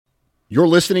You're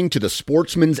listening to the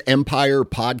Sportsman's Empire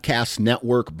Podcast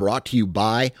Network, brought to you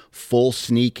by Full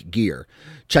Sneak Gear.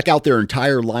 Check out their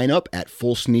entire lineup at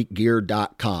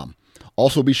fullsneakgear.com.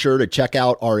 Also be sure to check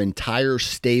out our entire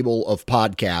stable of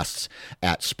podcasts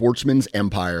at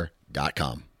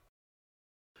sportsmansempire.com.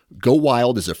 Go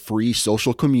Wild is a free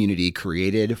social community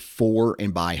created for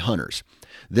and by hunters.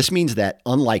 This means that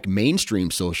unlike mainstream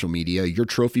social media, your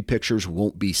trophy pictures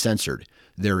won't be censored.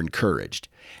 They're encouraged.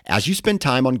 As you spend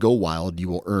time on Go Wild, you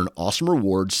will earn awesome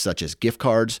rewards such as gift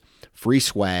cards, free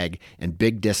swag, and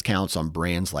big discounts on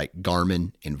brands like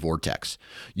Garmin and Vortex.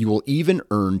 You will even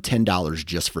earn $10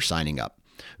 just for signing up.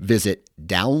 Visit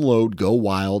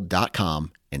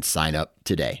downloadgowild.com and sign up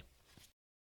today.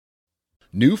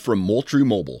 New from Moultrie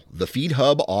Mobile, the Feed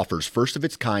Hub offers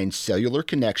first-of-its-kind cellular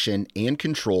connection and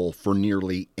control for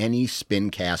nearly any spin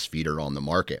cast feeder on the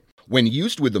market. When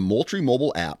used with the Moultrie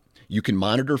Mobile app, you can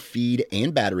monitor feed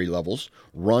and battery levels,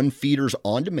 run feeders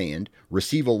on demand,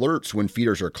 receive alerts when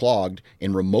feeders are clogged,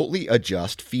 and remotely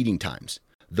adjust feeding times.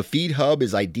 The Feed Hub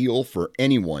is ideal for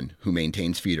anyone who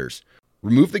maintains feeders.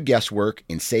 Remove the guesswork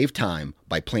and save time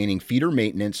by planning feeder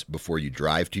maintenance before you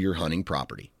drive to your hunting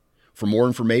property. For more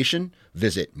information,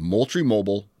 visit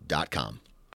moultriemobile.com.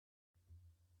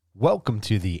 Welcome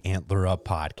to the Antler Up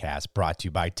podcast, brought to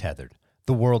you by Tethered,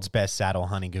 the world's best saddle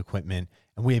hunting equipment,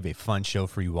 and we have a fun show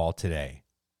for you all today.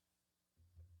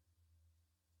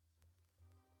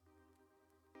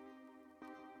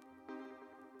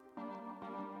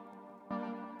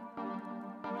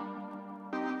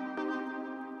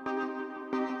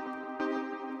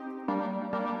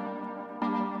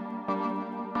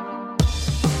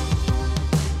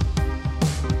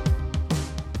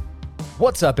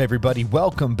 What's up, everybody?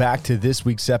 Welcome back to this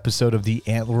week's episode of the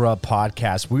Antler Up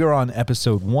podcast. We are on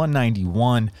episode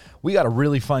 191. We got a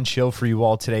really fun show for you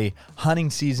all today.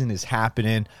 Hunting season is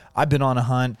happening. I've been on a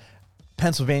hunt.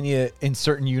 Pennsylvania in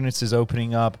certain units is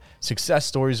opening up. Success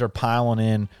stories are piling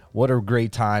in. What a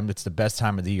great time. It's the best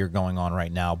time of the year going on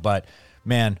right now. But,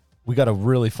 man, we got a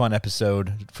really fun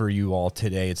episode for you all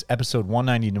today. It's episode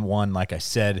 191. Like I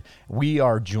said, we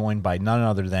are joined by none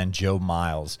other than Joe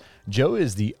Miles. Joe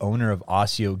is the owner of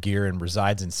Osseo Gear and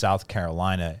resides in South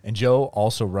Carolina. And Joe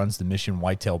also runs the Mission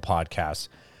Whitetail podcast.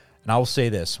 And I will say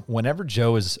this, whenever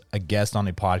Joe is a guest on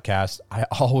a podcast, I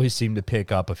always seem to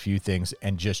pick up a few things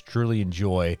and just truly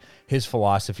enjoy his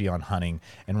philosophy on hunting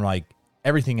and like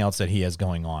everything else that he has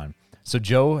going on. So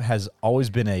Joe has always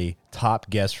been a top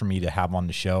guest for me to have on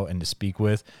the show and to speak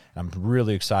with. I'm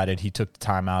really excited. He took the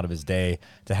time out of his day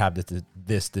to have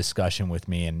this discussion with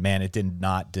me, and man, it did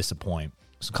not disappoint.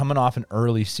 So coming off an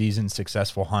early season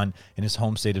successful hunt in his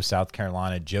home state of South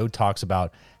Carolina, Joe talks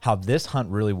about how this hunt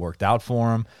really worked out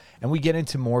for him, and we get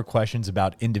into more questions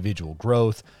about individual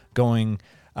growth, going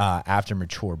after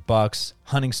mature bucks,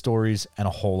 hunting stories, and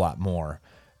a whole lot more.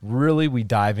 Really, we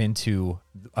dive into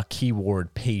a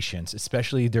keyword, patience,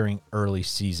 especially during early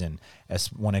season as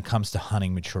when it comes to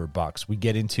hunting mature bucks. We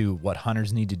get into what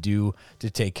hunters need to do to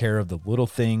take care of the little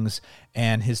things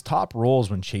and his top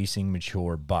roles when chasing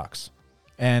mature bucks.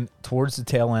 And towards the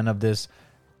tail end of this,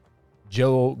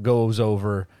 Joe goes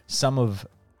over some of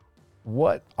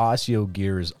what Osseo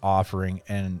Gear is offering,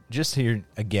 and just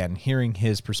hearing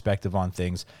his perspective on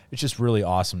things, it's just really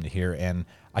awesome to hear. And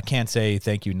I can't say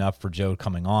thank you enough for Joe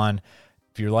coming on.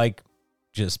 If you're like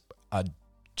just a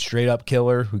straight up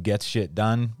killer who gets shit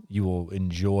done, you will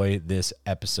enjoy this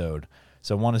episode.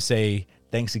 So I want to say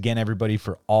thanks again, everybody,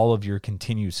 for all of your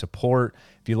continued support.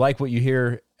 If you like what you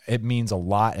hear, it means a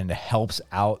lot and it helps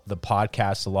out the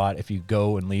podcast a lot. If you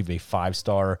go and leave a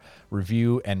 5-star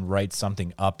review and write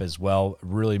something up as well, it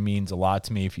really means a lot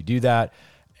to me if you do that.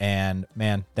 And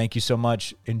man, thank you so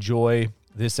much. Enjoy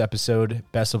this episode.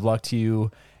 Best of luck to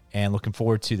you and looking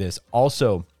forward to this.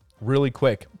 Also, really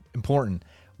quick, important,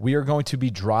 we are going to be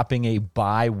dropping a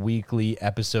bi-weekly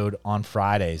episode on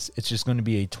Fridays. It's just going to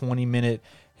be a 20-minute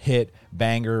hit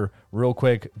banger real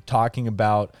quick, talking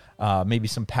about maybe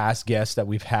some past guests that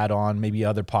we've had on, maybe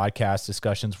other podcast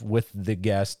discussions with the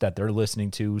guests that they're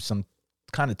listening to, some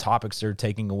kind of topics they're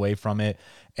taking away from it,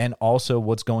 and also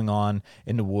what's going on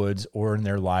in the woods or in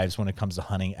their lives when it comes to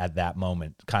hunting at that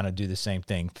moment. Kind of do the same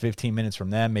thing, 15 minutes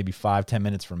from them, maybe 5-10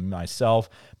 minutes from myself,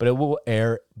 but it will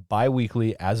air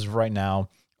bi-weekly as of right now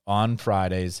on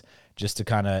Fridays, just to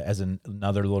kind of as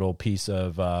another little piece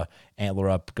of Antler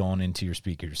Up going into your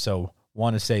speakers. So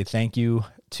want to say thank you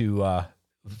to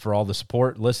for all the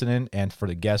support, listening, and for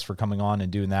the guests for coming on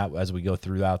and doing that as we go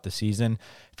throughout the season.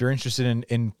 If you're interested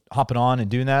in hopping on and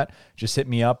doing that, just hit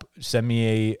me up, send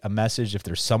me a message. If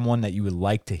there's someone that you would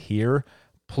like to hear,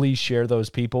 please share those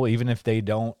people, even if they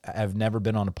have never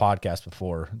been on a podcast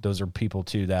before. Those are people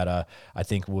too that I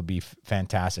think would be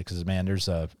fantastic, because man, there's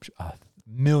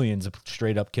millions of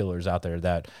straight up killers out there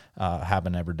that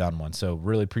haven't ever done one. So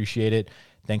really appreciate it.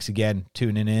 Thanks again,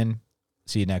 tuning in.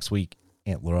 See you next week.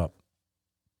 Antler up.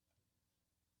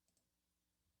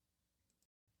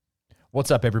 What's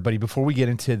up, everybody? Before we get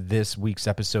into this week's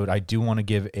episode, I do want to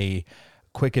give a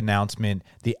quick announcement.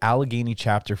 The Allegheny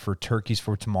chapter for Turkeys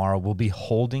for Tomorrow will be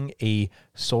holding a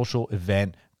social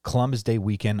event Columbus Day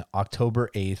weekend, October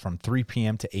 8th from 3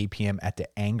 p.m. to 8 p.m. at the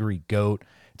Angry Goat.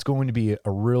 It's going to be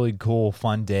a really cool,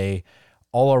 fun day.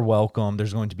 All are welcome.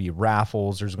 There's going to be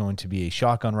raffles. There's going to be a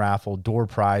shotgun raffle, door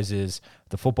prizes.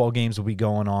 The football games will be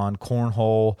going on,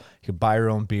 cornhole. You can buy your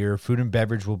own beer. Food and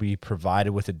beverage will be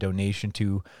provided with a donation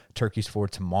to Turkeys for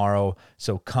Tomorrow.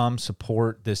 So come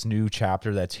support this new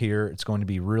chapter that's here. It's going to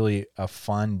be really a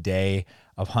fun day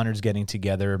of hunters getting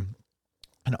together.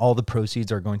 And all the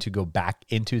proceeds are going to go back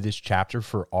into this chapter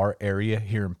for our area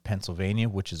here in Pennsylvania,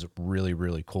 which is really,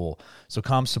 really cool. So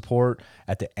come support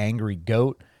at the Angry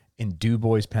Goat in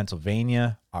DuBois,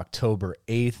 Pennsylvania, October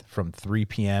 8th from 3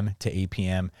 p.m. to 8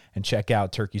 p.m. And check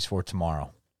out Turkeys for Tomorrow.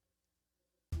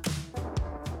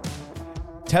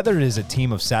 Tethered is a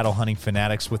team of saddle hunting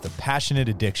fanatics with a passionate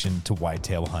addiction to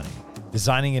whitetail hunting.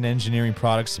 Designing and engineering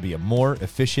products to be a more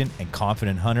efficient and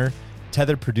confident hunter,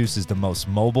 Tethered produces the most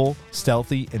mobile,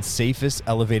 stealthy, and safest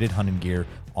elevated hunting gear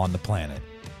on the planet.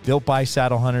 Built by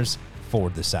saddle hunters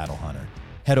for the saddle hunter.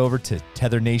 Head over to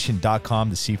tethernation.com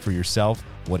to see for yourself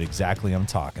what exactly I'm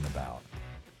talking about.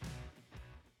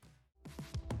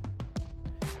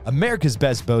 America's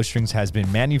Best Bowstrings has been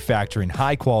manufacturing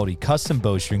high-quality custom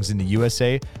bowstrings in the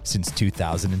USA since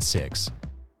 2006.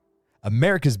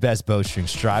 America's Best Bowstring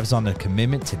strives on a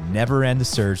commitment to never end the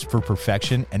search for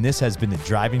perfection, and this has been the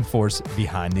driving force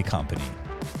behind the company.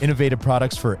 Innovative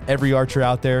products for every archer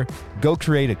out there. Go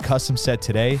create a custom set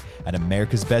today at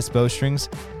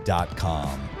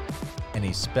americasbestbowstrings.com. And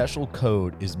a special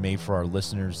code is made for our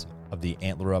listeners of the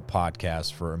Antler Up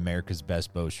podcast for America's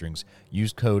Best Bowstrings.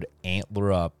 Use code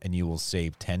Antler Up and you will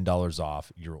save $10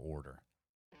 off your order.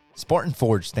 Spartan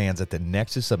Forge stands at the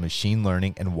nexus of machine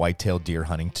learning and whitetail deer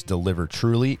hunting to deliver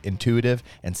truly intuitive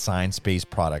and science-based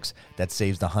products that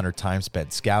saves the hunter time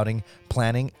spent scouting,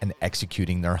 planning, and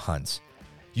executing their hunts.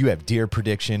 You have deer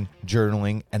prediction,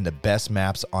 journaling, and the best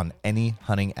maps on any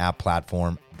hunting app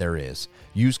platform there is.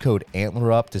 Use code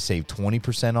AntlerUp to save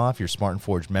 20% off your Spartan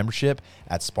Forge membership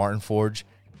at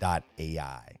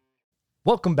spartanforge.ai.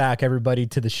 Welcome back, everybody,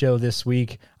 to the show this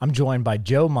week. I'm joined by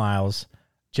Joe Miles.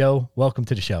 Joe, welcome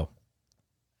to the show.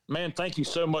 Man, thank you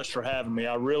so much for having me.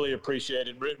 I really appreciate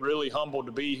it. Really humbled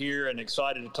to be here and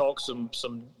excited to talk some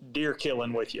deer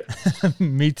killing with you.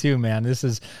 Me too, man. This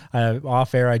is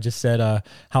off air. I just said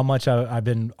how much I've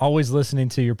been always listening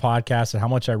to your podcast and how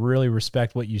much I really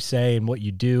respect what you say and what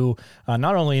you do,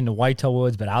 not only in the whitetail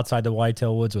woods, but outside the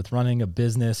whitetail woods with running a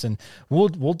business. And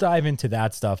we'll dive into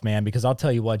that stuff, man, because I'll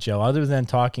tell you what, Joe, other than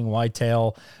talking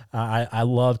whitetail, I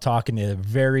love talking to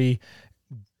very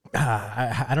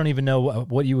I don't even know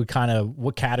what you would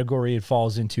what category it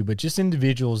falls into, but just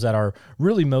individuals that are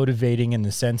really motivating in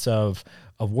the sense of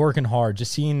working hard,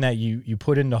 just seeing that you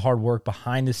put into hard work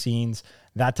behind the scenes,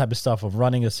 that type of stuff of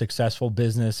running a successful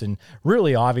business, and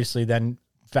really obviously then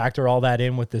factor all that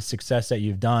in with the success that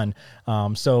you've done.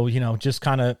 So, just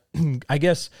I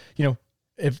guess,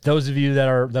 if those of you that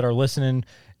are listening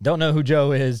don't know who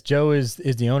Joe is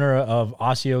the owner of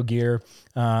Osseo Gear.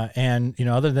 And,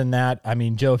 other than that, I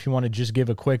mean, Joe, if you want to just give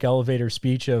a quick elevator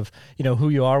speech of, who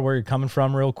you are, where you're coming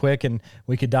from real quick, and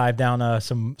we could dive down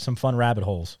some fun rabbit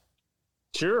holes.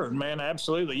 Sure, man.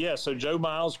 Absolutely. Yeah. So Joe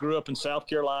Miles grew up in South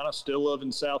Carolina, still live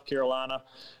in South Carolina.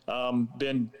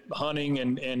 Been hunting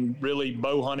and really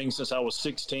bow hunting since I was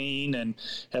 16, and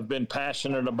have been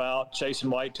passionate about chasing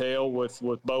whitetail with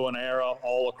bow and arrow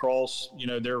all across,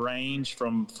 their range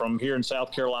from here in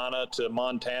South Carolina to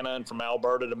Montana and from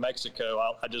Alberta to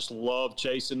Mexico. I just love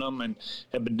chasing them and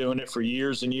have been doing it for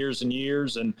years and years and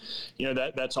years. And,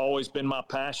 that's always been my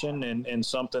passion and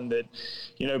something that,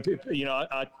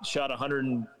 I shot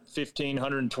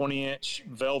 120 inch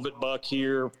velvet buck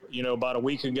here, about a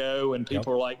week ago, and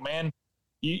people were like, man,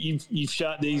 you've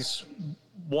shot these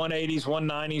 180s,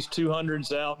 190s,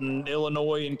 200s out in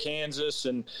Illinois and Kansas,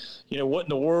 and what in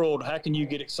the world? How can you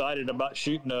get excited about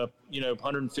shooting a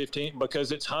 115?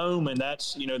 Because it's home, and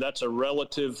that's a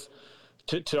relative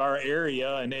to our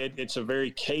area, and it's a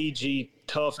very cagey,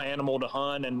 tough animal to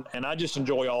hunt, and I just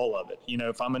enjoy all of it.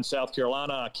 If I'm in South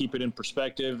Carolina, I keep it in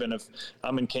perspective, and if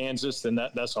I'm in Kansas, then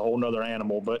that's a whole nother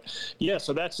animal. But yeah,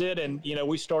 so that's it. And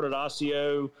we started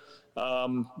Osseo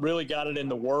Really got it in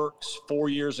the works 4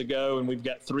 years ago, and we've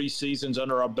got 3 seasons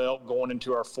under our belt going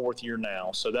into our 4th year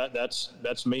now. So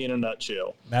that's me in a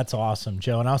nutshell. That's awesome,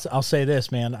 Joe. And I'll say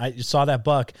this, man. I saw that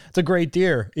buck. It's a great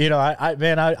deer.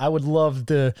 I would love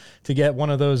to get one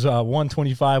of those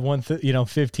 125,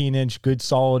 15-inch, good,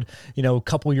 solid,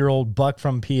 couple-year-old buck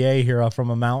from PA here from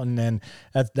a mountain, and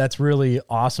that's really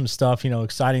awesome stuff.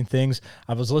 Exciting things.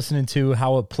 I was listening to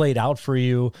how it played out for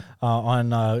you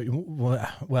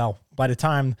by the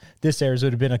time this airs, it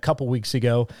would have been a couple weeks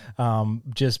ago.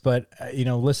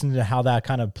 Listening to how that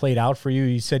kind of played out for you,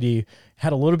 you said you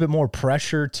had a little bit more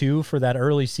pressure too for that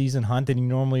early season hunt than you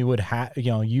normally would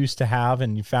used to have,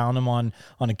 and you found him on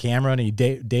a camera and he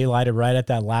daylighted right at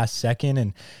that last second.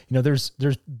 And there's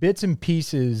bits and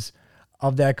pieces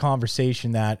of that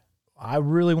conversation that I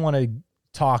really want to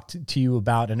talk to you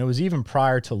about, and it was even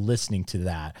prior to listening to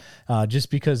that,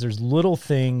 just because there's little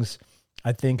things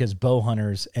I think as bow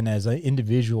hunters and as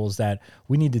individuals that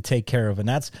we need to take care of. And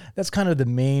that's kind of the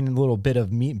main little bit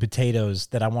of meat and potatoes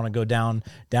that I want to go down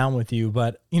with you.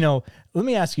 But, let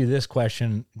me ask you this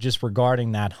question just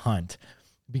regarding that hunt,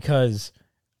 because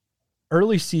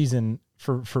early season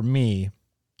for me,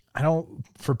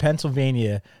 for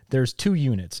Pennsylvania, there's 2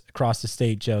 units across the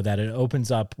state, Joe, that it opens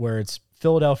up where it's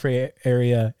Philadelphia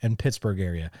area and Pittsburgh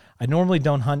area. I normally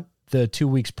don't hunt the 2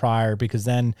 weeks prior, because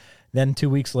then 2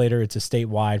 weeks later it's a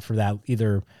statewide for that.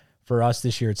 Either for us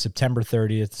this year it's September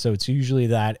 30th, so it's usually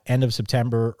that end of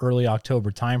September, early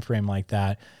October timeframe like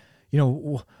that.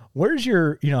 Where's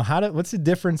your what's the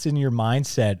difference in your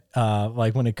mindset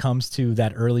like when it comes to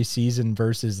that early season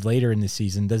versus later in the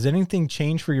season? Does anything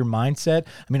change for your mindset?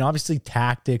 I mean, obviously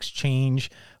tactics change,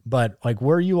 but like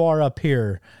where you are up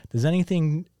here, does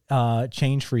anything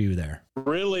change for you there?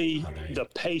 Really, the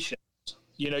patience.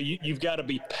 You've got to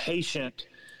be patient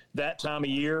that time of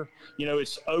year.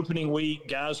 It's opening week.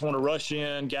 Guys want to rush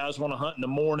in. Guys want to hunt in the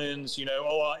mornings.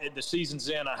 The season's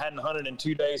in. I hadn't hunted in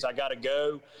 2 days. I got to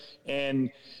go.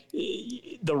 And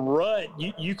the rut,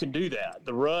 you can do that.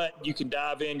 The rut, you can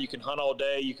dive in. You can hunt all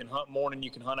day. You can hunt morning.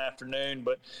 You can hunt afternoon.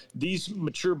 But these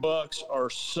mature bucks are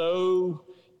so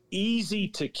easy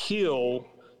to kill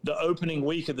the opening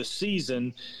week of the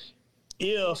season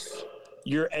if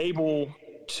you're able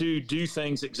to do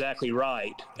things exactly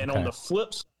right. And on the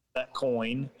flip side of that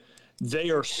coin, they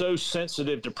are so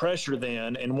sensitive to pressure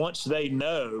then, and once they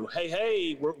know,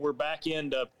 hey, we're back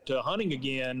into hunting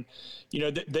again,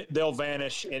 they'll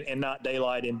vanish and not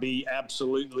daylight and be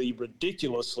absolutely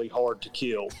ridiculously hard to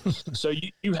kill. So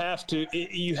you have to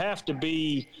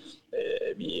be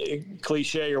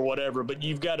cliche or whatever, but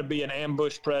you've got to be an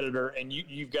ambush predator, and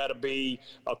you've got to be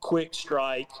a quick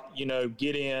strike,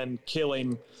 get in, kill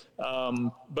him,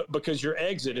 but because your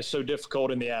exit is so difficult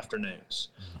in the afternoons.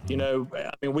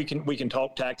 We can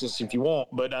talk tactics if you want,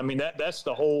 but I mean that's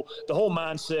the whole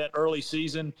mindset. Early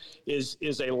season is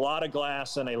a lot of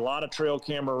glass and a lot of trail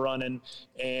camera running,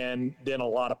 and then a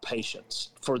lot of patience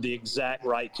for the exact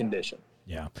right condition.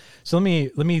 Yeah. So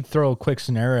let me throw a quick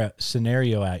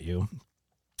scenario at you.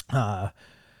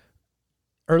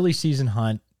 Early season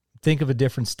hunt. Think of a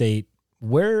different state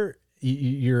where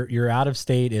you're out of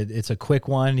state. It's a quick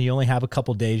one. You only have a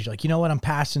couple days. You're like, you know what? I'm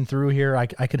passing through here. I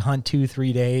could hunt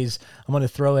 2-3 days. I'm going to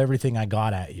throw everything I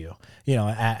got at you.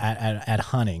 At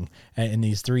hunting in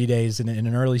these 3 days in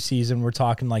an early season. We're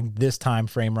talking like this time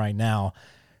frame right now.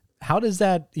 How does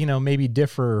that maybe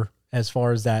differ as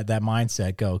far as that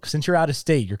mindset go? Since you're out of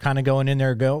state, you're kind of going in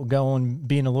there, going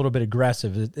being a little bit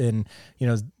aggressive, and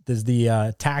does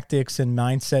the tactics and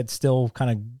mindset still kind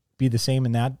of be the same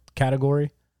in that category?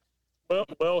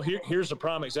 Well, here's a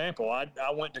prime example. I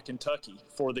went to Kentucky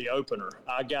for the opener.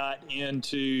 I got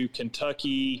into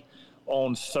Kentucky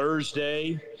on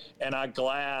Thursday, and I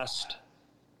glassed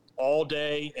all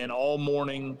day and all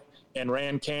morning, and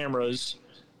ran cameras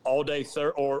all day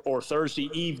or Thursday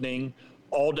evening,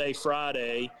 all day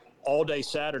Friday, all day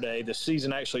Saturday. The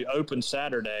season actually opened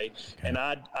Saturday, and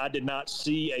I did not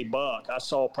see a buck. I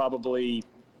saw probably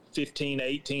 15,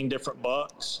 18 different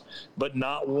bucks, but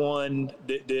not one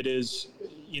that is,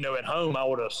 at home I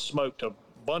would have smoked a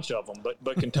bunch of them.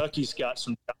 But Kentucky's got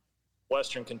some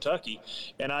Western Kentucky,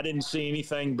 and I didn't see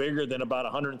anything bigger than about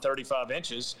 135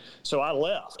 inches. So I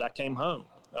left. I came home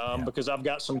because I've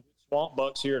got some swamp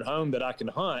bucks here at home that I can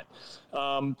hunt.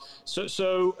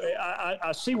 So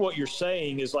I see what you're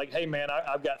saying is like, hey man,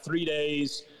 I've got 3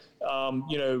 days,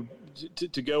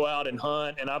 to go out and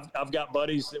hunt. And I've got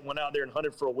buddies that went out there and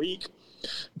hunted for a week.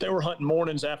 They were hunting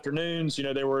mornings, afternoons,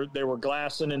 they were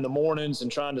glassing in the mornings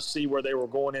and trying to see where they were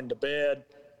going into bed.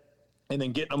 and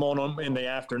then getting them on them in the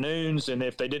afternoons. And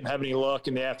if they didn't have any luck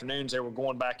in the afternoons, they were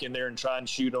going back in there and trying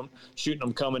to shooting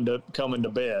them coming to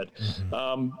bed.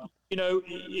 You know,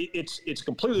 it's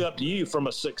completely up to you. From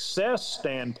a success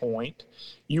standpoint,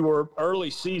 you are early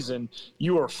season,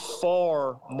 you are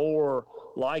far more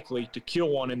likely to kill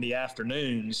one in the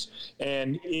afternoons,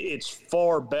 and it's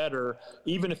far better,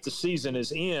 even if the season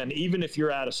is in, even if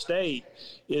you're out of state,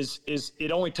 is it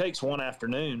only takes one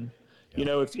afternoon. You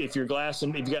know, if you're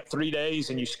glassing, if you got 3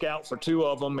 days and you scout for 2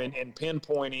 of them and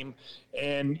pinpoint him,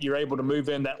 and you're able to move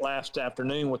in that last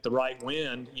afternoon with the right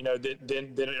wind, you know,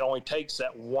 then it only takes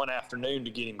that one afternoon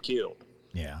to get him killed.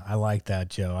 Yeah, I like that,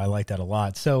 Joe. I like that a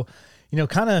lot. So, you know,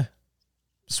 kind of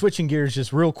switching gears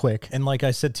just real quick. And like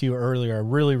I said to you earlier, I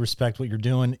really respect what you're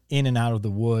doing in and out of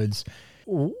the woods.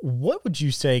 What would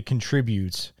you say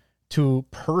contributes to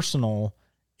personal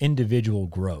individual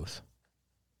growth?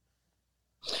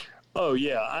 Oh,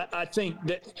 yeah. I think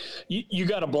that you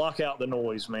got to block out the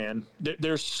noise, man.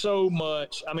 There's so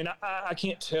much. I mean, I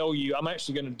can't tell you. I'm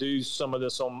actually going to do some of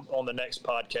this on the next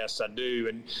podcast I do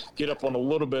and get up on a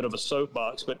little bit of a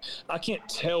soapbox. But I can't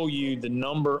tell you the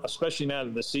number, especially now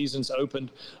that the season's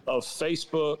opened, of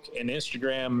Facebook and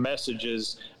Instagram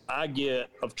messages I get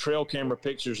of trail camera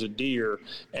pictures of deer.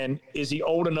 And is he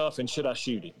old enough and should I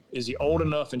shoot him? Is he old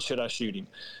enough and should I shoot him?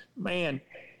 Man,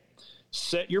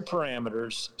 set your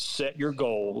parameters, set your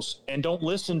goals, and don't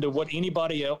listen to what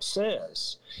anybody else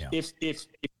says. Yeah. If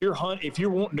you're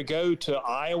wanting to go to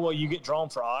Iowa, you get drawn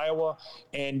for Iowa,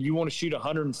 and you want to shoot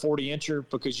 140 incher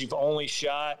because you've only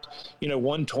shot,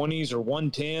 120s or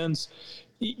 110s.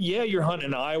 Yeah, you're hunting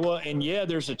in Iowa, and yeah,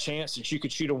 there's a chance that you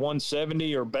could shoot a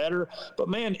 170 or better. But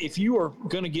man, if you are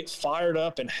going to get fired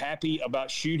up and happy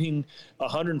about shooting a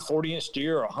 140-inch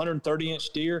deer or a 130-inch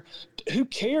deer, who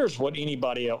cares what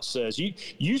anybody else says?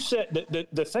 You set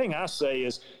the thing I say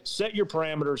is set your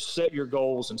parameters, set your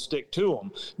goals, and stick to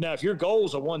them. Now, if your goal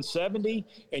is a 170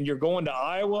 and you're going to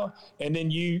Iowa, and then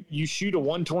you shoot a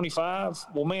 125,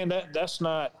 well, man, that's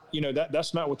not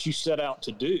that's not what you set out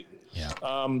to do. Yeah.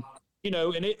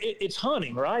 And it's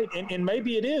hunting, right? And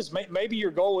maybe it is. Maybe your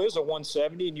goal is a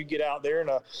 170 and you get out there and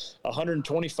a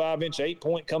 125-inch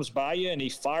 8-point comes by you and he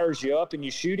fires you up and you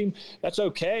shoot him. That's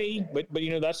okay, but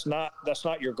that's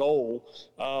not your goal.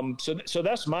 So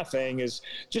that's my thing is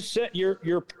just set your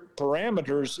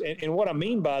parameters. And what I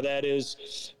mean by that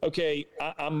is, okay,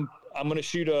 I'm going to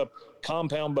shoot a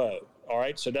compound bow. All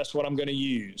right, so that's what I'm going to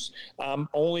use. I'm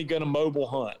only going to mobile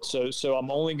hunt. So I'm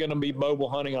only going to be mobile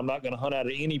hunting. I'm not going to hunt out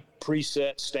of any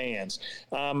preset stands.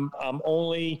 I'm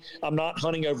not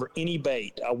hunting over any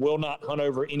bait. I will not hunt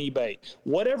over any bait.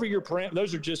 Whatever your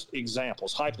those are just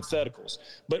examples, hypotheticals.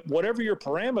 But whatever your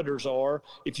parameters are,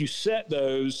 if you set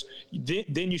those,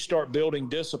 then you start building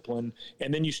discipline,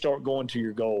 and then you start going to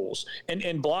your goals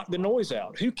and block the noise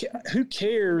out. Who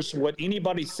cares what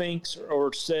anybody thinks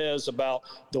or says about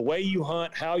the way you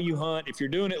hunt, how you hunt? If you're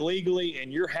doing it legally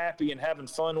and you're happy and having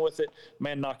fun with it,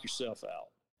 man, knock yourself out.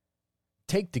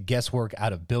 Take the guesswork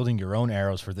out of building your own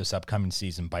arrows for this upcoming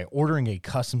season by ordering a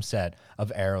custom set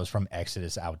of arrows from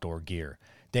Exodus Outdoor Gear.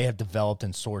 They have developed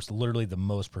and sourced literally the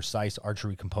most precise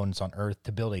archery components on earth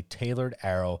to build a tailored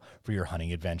arrow for your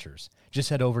hunting adventures. Just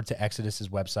head over to Exodus's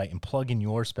website and plug in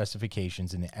your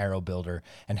specifications in the arrow builder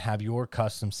and have your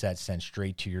custom set sent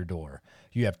straight to your door.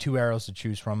 You have 2 arrows to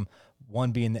choose from,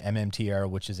 one being the MMT arrow,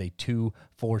 which is a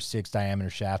 246 diameter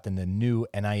shaft, and the new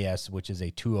NIS, which is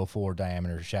a 204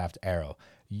 diameter shaft arrow.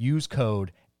 Use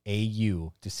code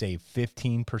AU to save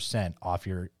 15% off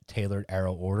your tailored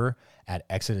arrow order at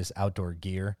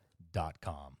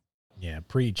ExodusOutdoorGear.com. Yeah,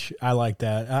 preach. I like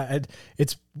that.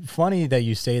 It's funny that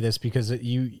you say this because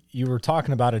you were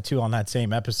talking about it too on that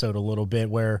same episode a little bit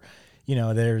where,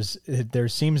 there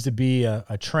seems to be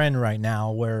a trend right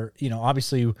now where,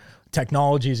 obviously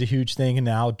technology is a huge thing in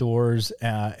the outdoors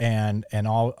and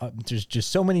all. There's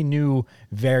just so many new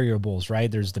variables,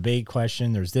 right? There's the bait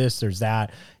question. There's this, there's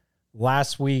that.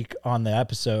 Last week on the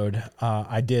episode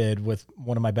I did with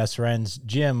one of my best friends,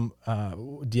 Jim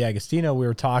D'Agostino, we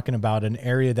were talking about an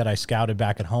area that I scouted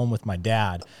back at home with my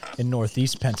dad in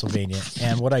Northeast Pennsylvania.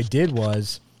 And what I did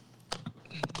was,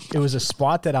 it was a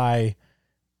spot that I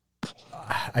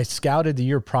scouted the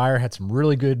year prior, had some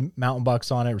really good mountain bucks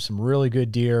on it, some really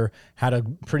good deer, had a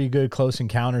pretty good close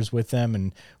encounters with them,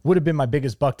 and would have been my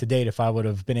biggest buck to date if I would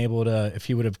have been able to, if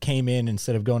he would have came in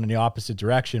instead of going in the opposite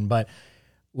direction. But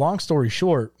long story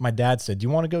short, my dad said, do you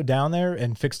want to go down there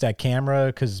and fix that camera?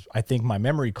 Because I think my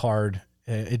memory card,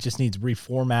 it just needs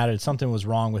reformatted. Something was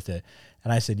wrong with it.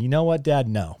 And I said, you know what, Dad?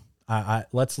 No,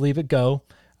 let's leave it go.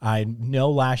 I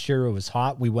know last year it was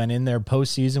hot. We went in there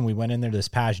postseason. We went in there this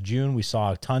past June. We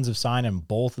saw tons of sign in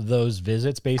both of those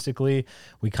visits. Basically,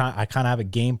 I kind of have a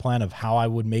game plan of how I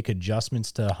would make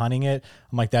adjustments to hunting it.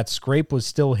 I'm like, that scrape was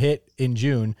still hit in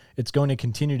June. It's going to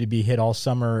continue to be hit all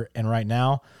summer. And right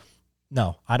now,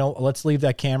 no, I don't. Let's leave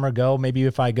that camera go. Maybe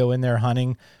if I go in there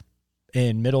hunting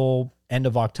in end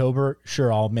of October,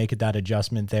 sure, I'll make that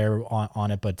adjustment there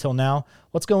on it. But till now,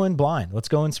 let's go in blind. Let's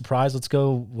go in surprise.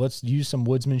 Let's use some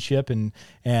woodsmanship and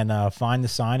find the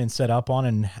sign and set up on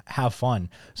and have fun.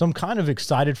 So I'm kind of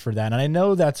excited for that. And I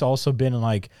know that's also been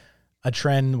like a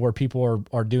trend where people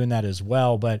are doing that as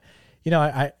well. But,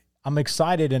 I'm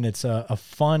excited, and it's a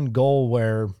fun goal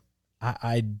where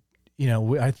I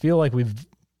feel like we've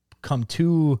come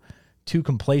too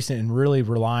complacent and really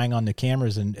relying on the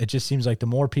cameras. And it just seems like the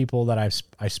more people that I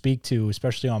speak to,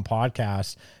 especially on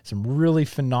podcasts, some really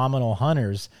phenomenal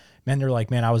hunters, man, they're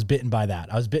like, man, I was bitten by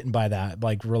that,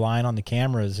 like relying on the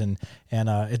cameras. And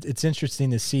it's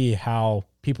interesting to see how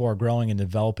people are growing and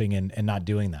developing and not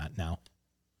doing that now.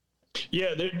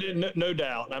 Yeah, no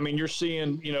doubt. I mean, you're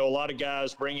seeing, a lot of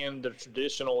guys bring in the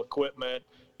traditional equipment,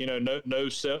 no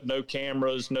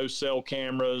cameras, no cell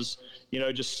cameras,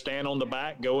 just stand on the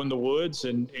back, go in the woods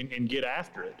and get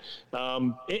after it.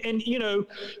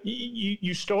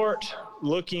 You start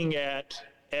looking at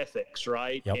ethics,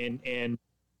 right? Yep. And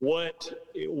what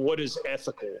is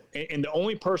ethical, and the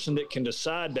only person that can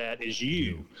decide that is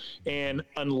you. And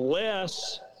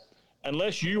unless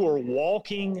you are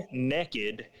walking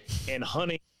naked and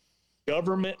hunting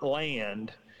government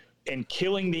land and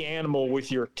killing the animal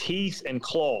with your teeth and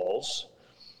claws,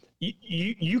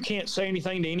 you can't say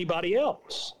anything to anybody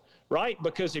else, right?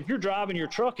 Because if you're driving your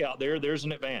truck out there, there's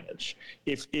an advantage.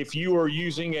 If you are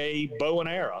using a bow and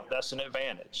arrow, that's an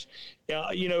advantage.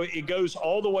 It goes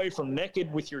all the way from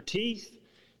naked with your teeth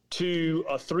to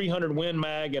a 300 Win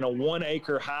Mag and a 1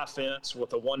 acre high fence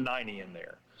with a 190 in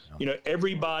there.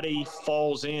 Everybody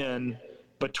falls in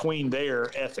between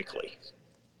there ethically.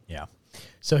 Yeah.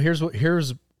 So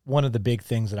here's one of the big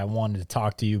things that I wanted to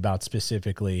talk to you about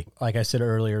specifically. Like I said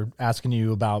earlier, asking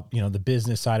you about, the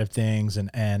business side of things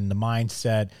and the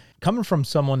mindset coming from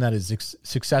someone that is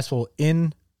successful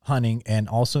in hunting and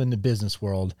also in the business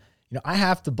world. I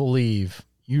have to believe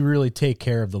you really take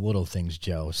care of the little things,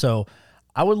 Joe. So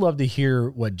I would love to hear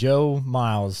what Joe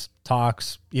Miles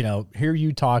talks, hear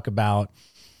you talk about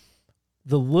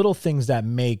the little things that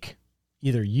make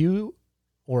either you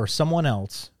or someone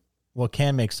else,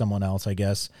 can make someone else, I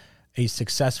guess, a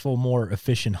successful, more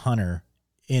efficient hunter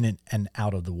in and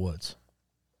out of the woods.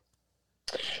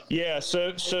 Yeah.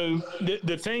 So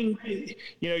the thing,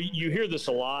 you hear this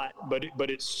a lot,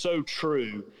 but it's so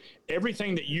true.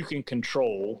 Everything that you can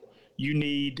control, you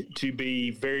need to be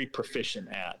very proficient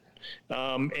at.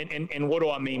 And what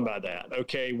do I mean by that?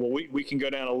 Okay, well, we can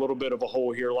go down a little bit of a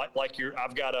hole here.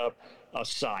 I've got a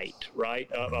sight, right?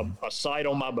 A sight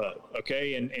on my bow.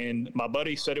 Okay. And my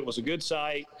buddy said it was a good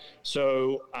sight,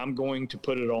 so I'm going to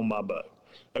put it on my bow.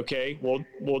 Okay. Well,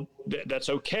 that's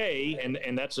okay.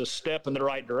 And that's a step in the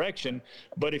right direction.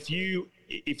 But if you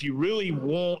really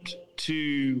want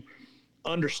to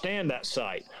understand that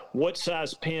sight, what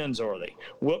size pins are they?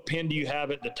 What pin do you have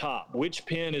at the top? Which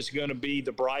pin is going to be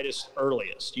the brightest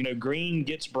earliest? Green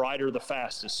gets brighter the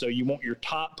fastest. So you want your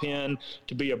top pin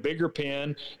to be a bigger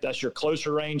pin. That's your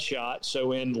closer range shot.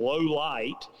 So in low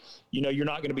light, you're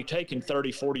not going to be taking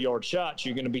 30, 40-yard shots.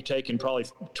 You're going to be taking probably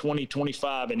 20,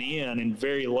 25 and in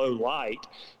very low light.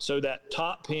 So that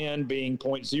top pin being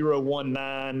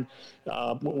 0.019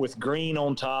 with green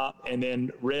on top and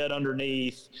then red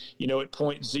underneath, at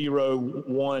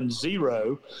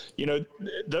 0.010,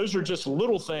 those are just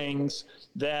little things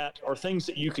that are things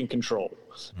that you can control.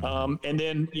 And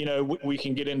then, we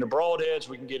can get into broadheads,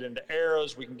 we can get into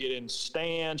arrows, we can get into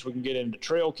stands, we can get into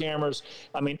trail cameras.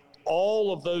 I mean,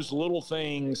 all of those little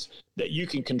things that you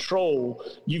can control,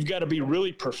 you've got to be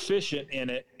really proficient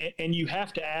in it. And you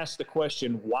have to ask the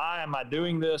question, why am I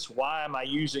doing this? Why am I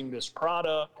using this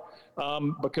product?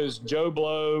 Because Joe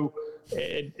Blow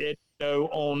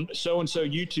on so-and-so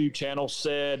YouTube channel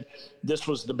said this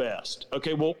was the best.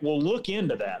 Okay, we'll look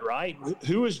into that, right?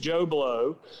 Who is Joe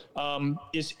Blow?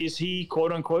 Is he,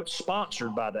 quote unquote,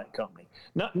 sponsored by that company?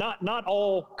 Not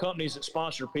all companies that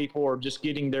sponsor people are just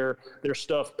getting their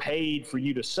stuff paid for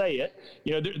you to say it.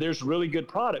 There's really good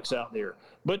products out there.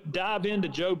 But dive into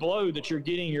Joe Blow that you're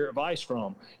getting your advice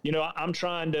from.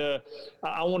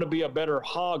 I want to be a better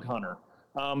hog hunter.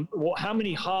 Well, how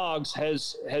many hogs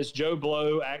has Joe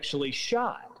Blow actually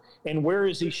shot? And where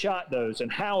has he shot those?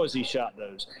 And how has he shot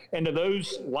those? And do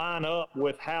those line up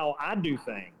with how I do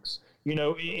things,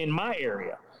 in my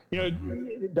area?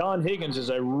 Don Higgins is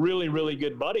a really, really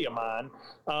good buddy of mine.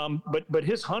 But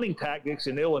his hunting tactics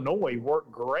in Illinois work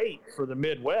great for the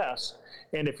Midwest.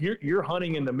 And if you're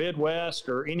hunting in the Midwest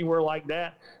or anywhere like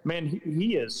that, man,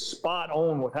 he is spot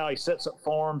on with how he sets up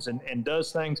farms and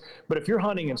does things. But if you're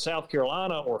hunting in South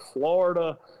Carolina or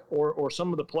Florida or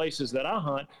some of the places that I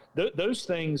hunt, those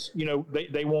things,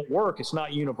 they won't work. It's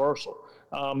not universal.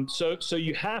 So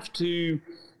you have to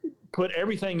put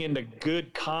everything into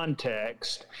good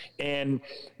context, and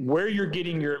where you're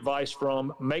getting your advice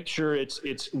from, make sure it's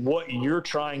what you're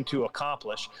trying to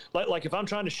accomplish. Like if I'm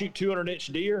trying to shoot 200-inch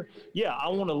deer, yeah, I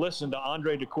want to listen to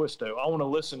Andre DeQuisto. I want to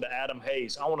listen to Adam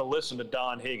Hayes. I want to listen to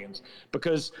Don Higgins,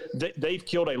 because they've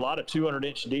killed a lot of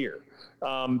 200-inch deer.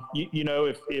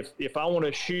 If I want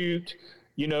to shoot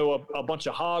a bunch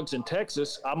of hogs in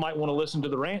Texas, I might want to listen to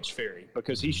the Ranch Fairy,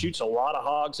 because he shoots a lot of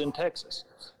hogs in Texas.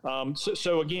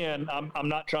 So again, I'm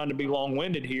not trying to be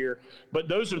long-winded here, but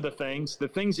those are the things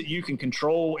that you can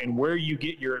control and where you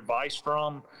get your advice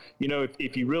from.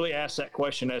 If you really ask that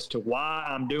question as to why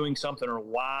I'm doing something or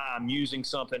why I'm using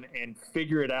something, and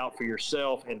figure it out for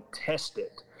yourself and test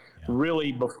it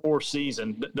really before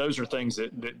season, those are things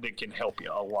that can help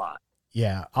you a lot.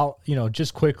 Yeah, I'll,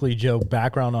 just quickly, Joe,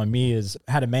 background on me is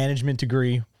had a management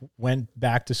degree, went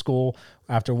back to school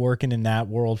after working in that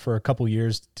world for a couple of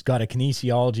years, got a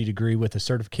kinesiology degree with a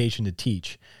certification to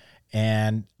teach,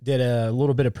 and did a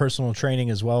little bit of personal training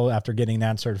as well after getting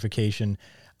that certification.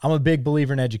 I'm a big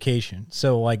believer in education.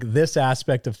 So like this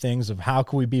aspect of things of how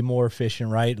can we be more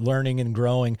efficient, right? Learning and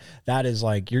growing, that is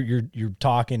like, you're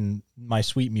talking my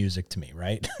sweet music to me,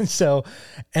 right? So,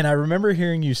 and I remember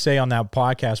hearing you say on that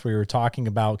podcast where you were talking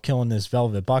about killing this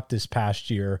velvet buck this past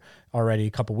year already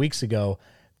a couple weeks ago,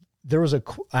 there was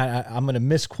I'm going to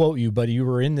misquote you, but you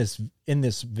were in this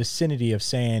vicinity of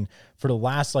saying for the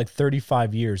last like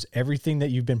 35 years, everything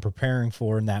that you've been preparing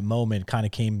for in that moment kind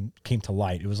of came to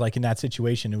light. It was like in that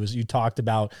situation, you talked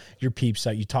about your peep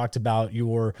site, you talked about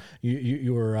your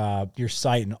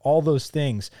site and all those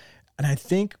things. And I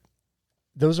think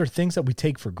those are things that we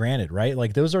take for granted, right?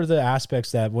 Like those are the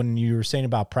aspects that when you were saying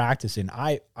about practicing,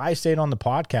 I say it on the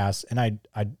podcast, and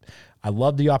I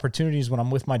love the opportunities when I'm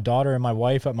with my daughter and my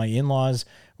wife at my in-laws,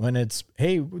 when it's,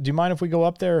 hey, do you mind if we go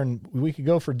up there and we could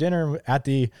go for dinner at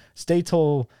stay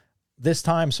till this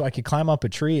time so I could climb up a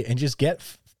tree and just get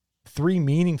 3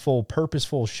 meaningful,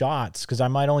 purposeful shots. Cause I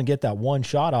might only get that one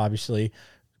shot, obviously.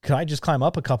 Could I just climb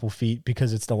up a couple feet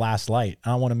because it's the last light?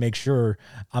 I want to make sure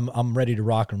I'm ready to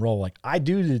rock and roll. Like I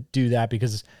do that,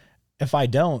 because if I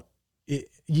don't,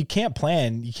 you can't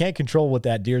plan, you can't control what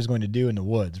that deer is going to do in the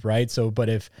woods, right? So, but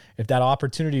if that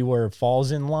opportunity where it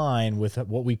falls in line with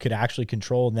what we could actually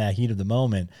control in that heat of the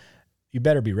moment, you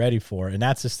better be ready for it. And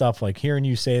that's the stuff, like hearing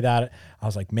you say that, I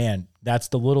was like, man, that's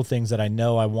the little things that I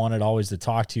know I wanted always to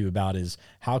talk to you about, is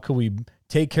how can we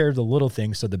take care of the little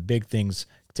things so the big things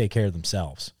take care of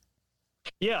themselves.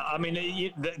 Yeah, I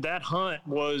mean, that hunt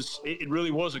it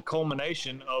really was a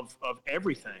culmination of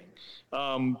everything.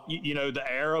 The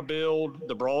arrow build,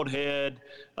 the broadhead,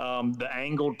 the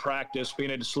angled practice,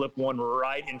 being able to slip one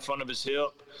right in front of his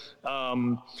hip,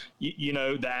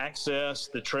 the access,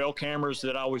 the trail cameras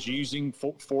that I was using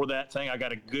for that thing. I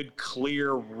got a good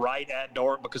clear right at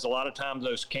dark, because a lot of times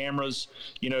those cameras,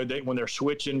 when they're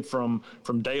switching from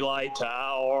daylight to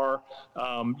IR,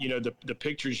 the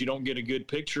pictures, you don't get a good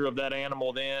picture of that animal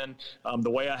then. The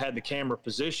way I had the camera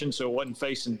positioned, so it wasn't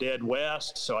facing dead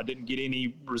west, so I didn't get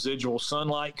any residual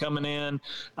sunlight coming in.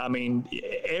 I mean,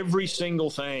 every single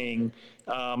thing,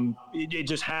 it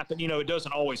just happened. It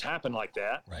doesn't always happen like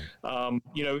that. Right.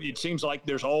 It seems like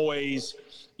there's always,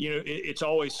 it's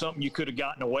always something you could have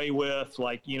gotten away with.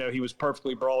 Like, he was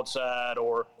perfectly broadside,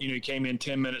 or, he came in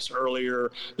 10 minutes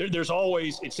earlier. There's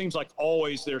always, it seems like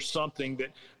always there's something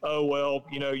that, oh, well,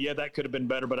 yeah, that could have been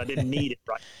better, but I didn't need it.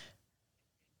 Right.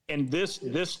 And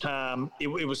this time it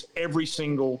was every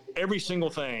single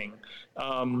thing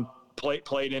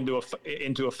played into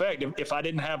effect. If I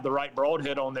didn't have the right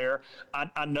broadhead on there,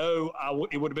 I know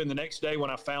it would have been the next day when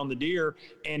I found the deer,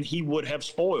 and he would have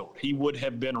spoiled. He would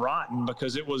have been rotten,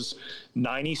 because it was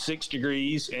 96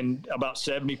 degrees and about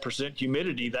 70%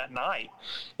 humidity that night.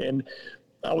 And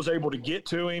I was able to get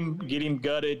to him, get him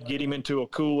gutted, get him into a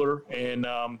cooler. And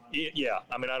I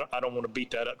mean, I don't want to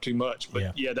beat that up too much,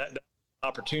 but that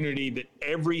opportunity, that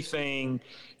everything.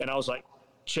 And I was like,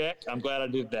 check, I'm glad I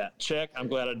did that. Check, I'm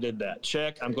glad I did that.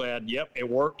 Check, I'm glad, yep, it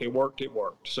worked.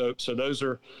 So those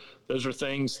are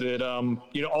things that,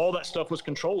 all that stuff was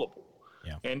controllable.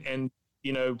 Yeah. And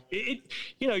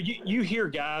You hear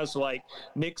guys like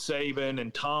Nick Saban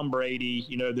and Tom Brady,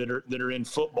 that are in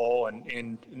football,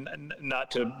 and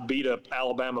not to beat up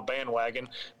Alabama bandwagon,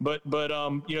 but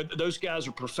those guys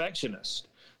are perfectionists,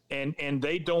 and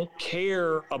they don't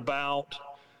care about.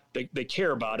 They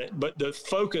care about it, but the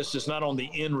focus is not on the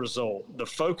end result. The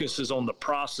focus is on the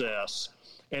process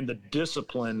and the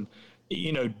discipline,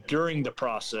 during the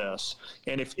process.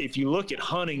 And if you look at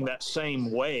hunting that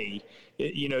same way,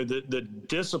 the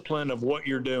discipline of what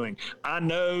you're doing. I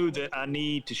know that I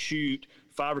need to shoot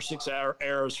 5 or 6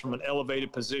 arrows from an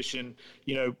elevated position,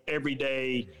 every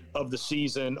day of the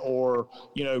season, or,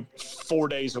 4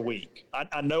 days a week.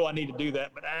 I know I need to do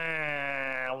that, but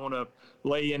I want to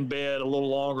lay in bed a little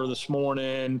longer this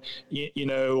morning,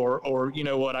 or you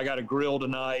know what, I got a grill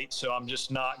tonight, so I'm just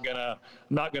not gonna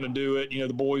do it. The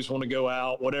boys want to go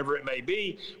out, whatever it may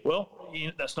be. Well,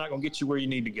 that's not going to get you where you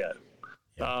need to go.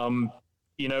 Yeah.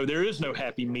 There is no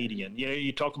happy median.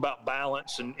 You talk about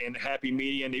balance and happy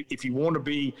median. If you want to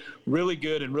be really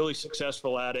good and really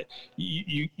successful at it,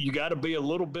 you got to be a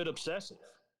little bit obsessive.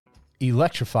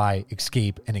 Electrify,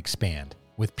 escape, and expand.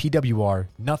 With PWR,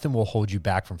 nothing will hold you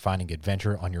back from finding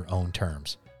adventure on your own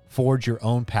terms. Forge your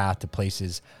own path to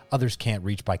places others can't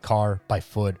reach by car, by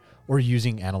foot, or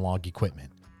using analog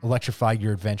equipment. Electrify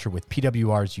your adventure with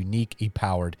PWR's unique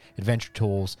e-powered adventure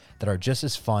tools that are just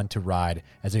as fun to ride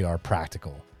as they are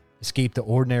practical. Escape the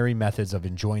ordinary methods of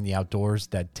enjoying the outdoors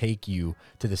that take you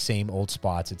to the same old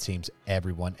spots it seems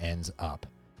everyone ends up.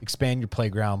 Expand your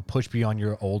playground, push beyond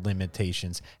your old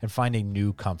limitations, and find a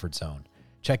new comfort zone.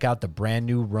 Check out the brand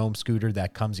new Roam scooter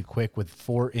that comes equipped with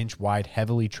 4-inch wide,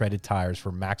 heavily treaded tires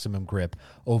for maximum grip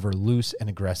over loose and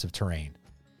aggressive terrain.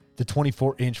 The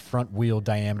 24-inch front wheel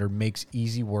diameter makes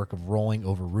easy work of rolling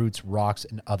over roots, rocks,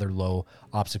 and other low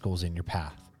obstacles in your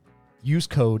path. Use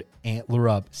code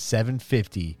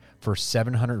AntlerUp750 for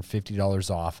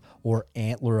 $750 off, or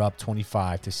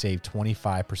AntlerUp25 to save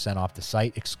 25% off the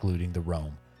site, excluding the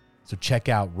Roam. So check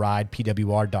out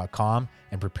ridepwr.com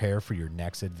and prepare for your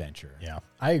next adventure. Yeah,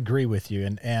 I agree with you.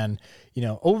 And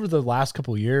over the last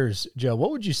couple of years, Joe,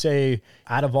 what would you say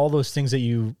out of all those things that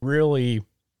you really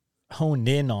honed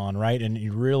in on, right, and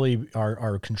you really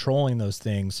are controlling those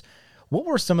things, what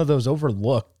were some of those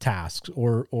overlooked tasks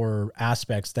or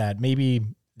aspects that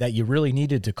you really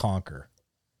needed to conquer?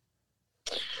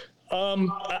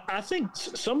 I think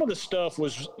some of the stuff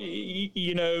was,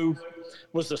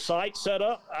 was the site set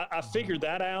up. I figured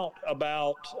that out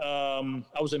about, I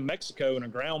was in Mexico in a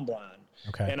ground blind.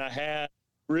 Okay. And I had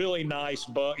really nice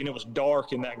buck, and it was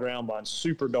dark in that ground blind,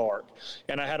 super dark.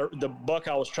 And I had the buck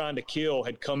I was trying to kill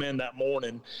had come in that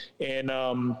morning, and,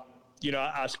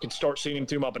 I could start seeing him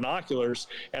through my binoculars,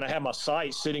 and I had my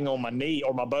sight sitting on my knee,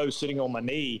 or my bow sitting on my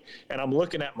knee. And I'm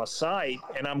looking at my sight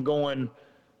and I'm going,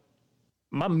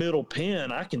 my middle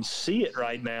pin, I can see it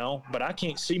right now, but I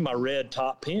can't see my red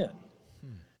top pin.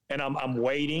 And I'm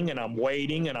waiting and I'm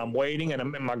waiting and I'm waiting, and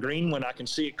I'm in my green one, I can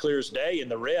see it clear as day, and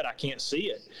the red, I can't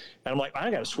see it. And I'm like, I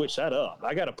got to switch that up.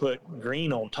 I got to put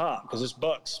green on top, because this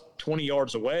buck's 20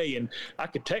 yards away, and I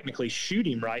could technically shoot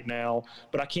him right now,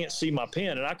 but I can't see my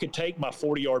pin. And I could take my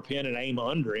 40-yard pin and aim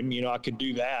under him. I could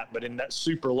do that, but in that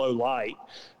super low light,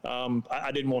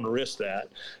 I didn't want to risk that.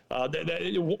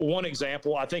 One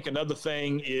example. I think another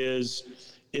thing is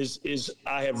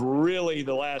I have really,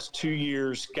 the last 2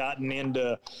 years, gotten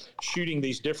into shooting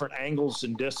these different angles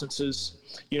and distances,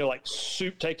 like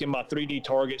taking my 3D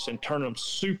targets and turning them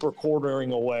super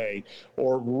quartering away,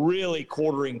 or really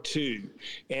quartering to,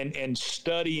 and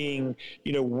studying,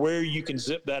 where you can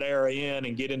zip that arrow in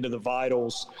and get into the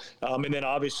vitals. And then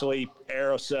obviously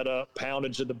arrow setup,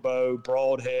 poundage of the bow,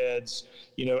 broadheads,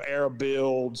 arrow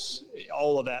builds,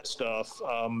 all of that stuff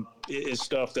is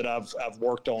stuff that I've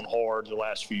worked on hard the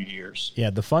last few years. Yeah,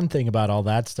 the fun thing about all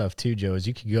that stuff too, Joe, is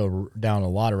you could go down a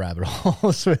lot of rabbit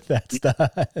holes with that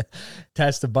stuff.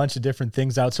 Test a bunch of different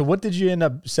things out. So what did you end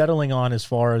up settling on as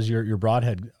far as your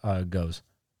broadhead goes?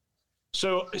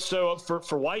 So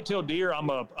for whitetail deer, I'm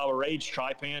a Rage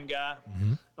Trypan guy.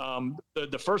 Mm-hmm.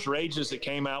 The first Rages that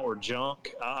came out were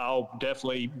junk. I'll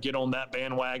definitely get on that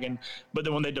bandwagon. But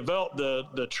then when they developed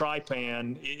the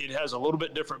Trypan, it has a little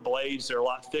bit different blades. They're a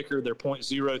lot thicker. They're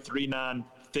 .039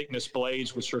 thickness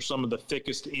blades, which are some of the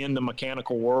thickest in the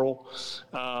mechanical world.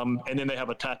 And then they have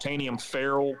a titanium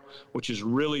ferrule, which is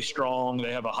really strong.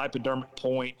 They have a hypodermic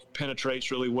point,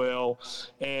 penetrates really well.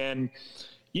 And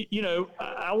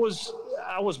I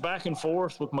was back and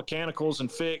forth with mechanicals and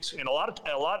fix, and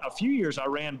a few years I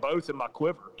ran both in my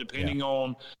quiver, depending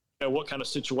on what kind of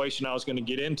situation I was going to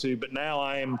get into, but now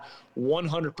I am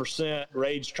 100%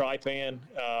 rage trypan.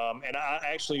 And I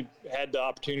actually had the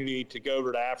opportunity to go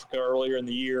over to Africa earlier in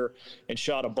the year and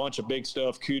shot a bunch of big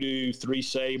stuff, kudu, 3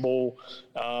 sable,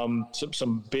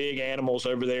 some big animals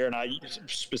over there. And I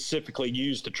specifically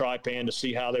used the trypan to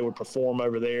see how they would perform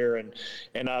over there. And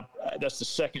that's the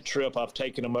second trip I've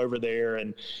taken them over there.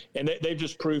 And they've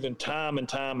just proven time and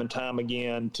time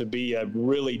again to be a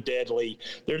really deadly.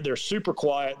 They're super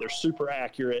quiet. They're super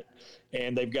accurate,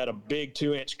 and they've got a big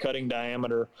 2-inch cutting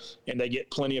diameter, and they get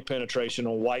plenty of penetration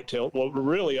on whitetail. Well,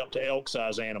 really up to elk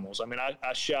size animals. I mean,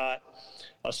 I shot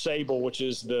a sable, which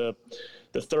is the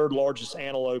third largest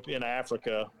antelope in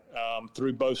Africa,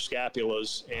 through both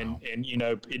scapulas, and it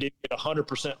didn't get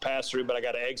 100% pass through, but I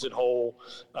got an exit hole.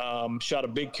 Shot a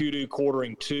big kudu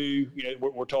quartering 2.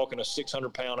 We're talking a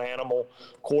 600-pound animal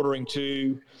quartering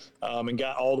 2, and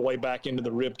got all the way back into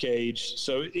the rib cage.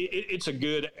 So it's a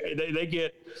good. They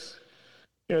get.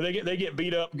 They get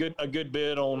beat up a good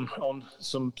bit on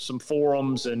some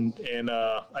forums, and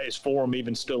is forum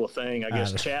even still a thing? I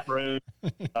guess chat room.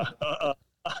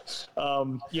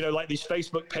 Like these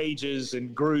Facebook pages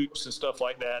and groups and stuff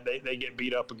like that, they get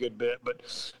beat up a good bit. But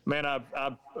man, I've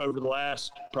over the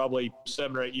last probably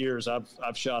 7 or 8 years, I've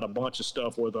shot a bunch of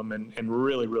stuff with them and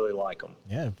really, really like them.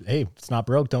 Yeah. Hey, it's not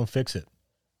broke, don't fix it.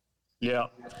 Yeah.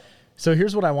 So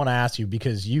here's what I want to ask you,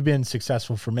 because you've been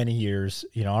successful for many years,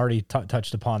 already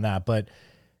touched upon that, but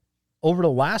over the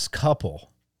last couple,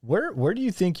 where do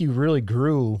you think you really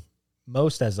grew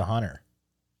most as a hunter?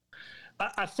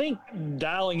 I think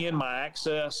dialing in my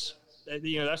access,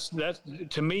 that's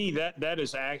to me, that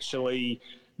is actually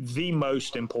the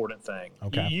most important thing.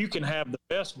 Okay. You can have the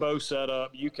best bow setup,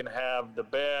 you can have the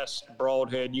best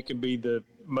broadhead, you can be the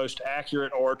most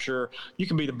accurate archer, you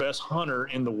can be the best hunter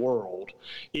in the world.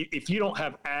 If you don't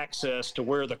have access to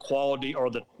where the quality, or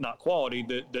the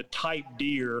type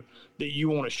deer that you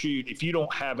want to shoot, if you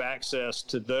don't have access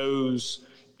to those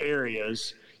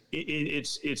areas,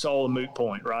 it's all a moot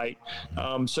point, right?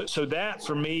 So that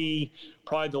for me,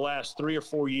 probably the last 3 or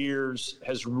 4 years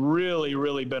has really,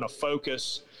 really been a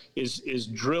focus, is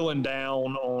drilling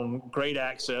down on great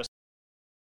access.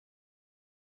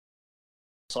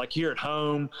 Like here at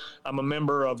home, I'm a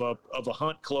member of a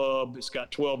hunt club. It's got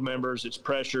 12 members. It's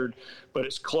pressured, but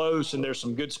it's close, and there's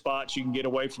some good spots you can get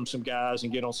away from some guys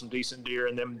and get on some decent deer.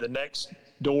 And then the next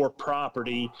door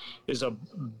property is a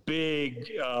big,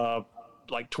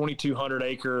 like 2,200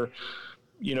 acre,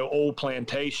 old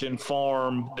plantation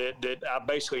farm that I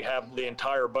basically have the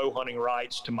entire bow hunting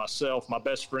rights to myself. My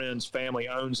best friend's family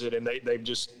owns it, and they've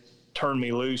just turned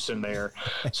me loose in there.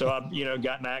 So I've,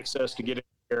 gotten access to get in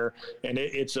there, and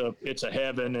it's a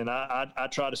heaven. And I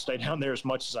try to stay down there as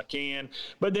much as I can,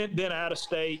 but then out of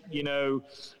state,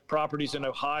 properties in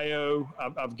Ohio,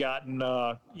 I've gotten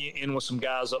in with some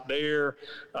guys up there,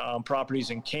 properties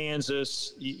in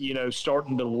Kansas,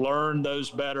 starting to learn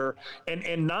those better,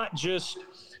 and not just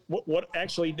what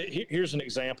actually, here's an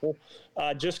example.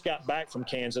 I just got back from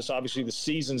Kansas. Obviously the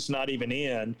season's not even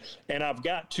in, and I've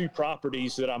got 2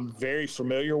 properties that I'm very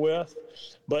familiar with,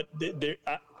 but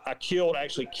I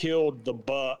actually killed the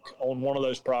buck on one of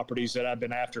those properties that I've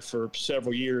been after for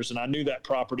several years, and I knew that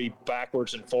property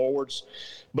backwards and forwards.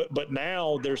 But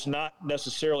now there's not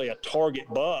necessarily a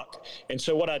target buck, and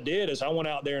so what I did is I went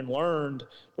out there and learned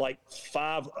like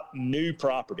 5 new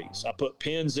properties. I put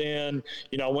pins in.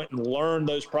 I went and learned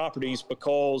those properties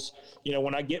because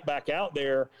when I get back out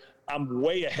there, I'm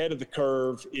way ahead of the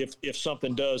curve. If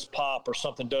something does pop or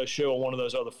something does show on one of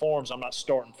those other farms, I'm not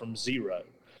starting from zero.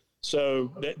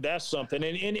 So that's something,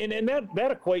 and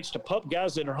that equates to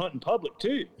guys that are hunting public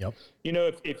too. Yep.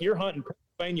 If you're hunting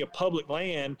Pennsylvania public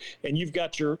land and you've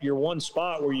got your one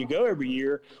spot where you go every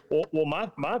year, well,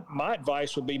 my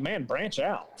advice would be, man, branch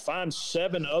out, find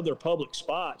 7 other public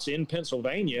spots in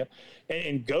Pennsylvania,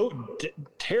 and go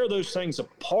tear those things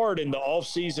apart in the off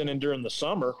season and during the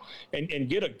summer, and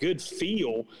get a good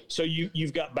feel. So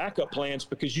you've got backup plans,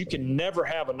 because you can never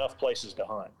have enough places to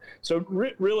hunt. So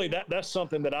really that's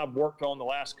something that I've worked on the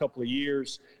last couple of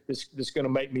years that's going to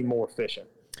make me more efficient.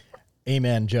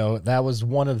 Amen, Joe. That was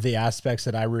one of the aspects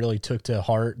that I really took to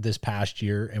heart this past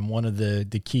year, and one of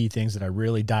the key things that I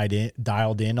really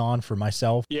dialed in on for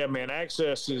myself. Yeah, man,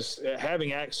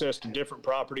 having access to different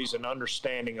properties and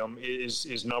understanding them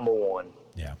is number one.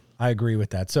 Yeah, I agree with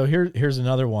that. So here's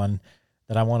another one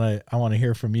that I want to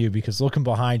hear from you, because looking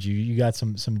behind you, you got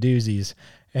some doozies,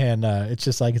 and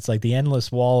it's like the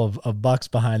endless wall of bucks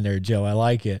behind there, Joe. I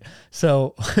like it.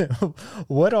 So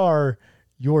what are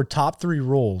your top 3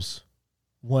 rules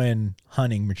when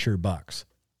hunting mature bucks?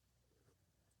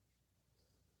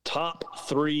 top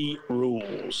 3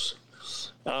 rules.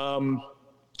 I'm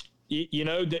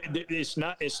not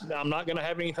going to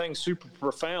have anything super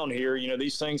profound here.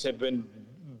 These things have been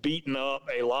beaten up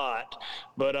a lot,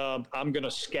 but I'm going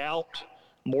to scout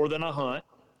more than I hunt.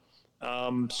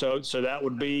 So that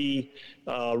would be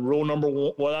rule number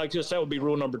 1. Well, I guess that would be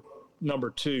rule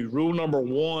number 2. Rule number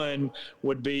 1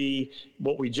 would be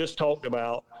what we just talked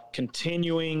about: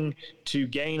 continuing to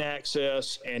gain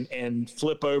access and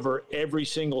flip over every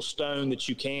single stone that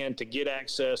you can to get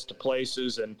access to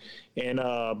places. And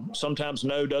sometimes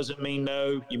no doesn't mean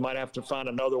no. You might have to find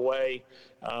another way.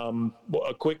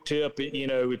 A quick tip,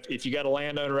 if you got a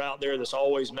landowner out there that's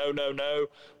always no,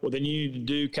 well, then you need to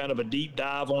do kind of a deep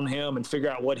dive on him and figure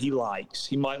out what he likes.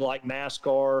 He might like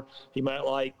NASCAR. He might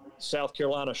like South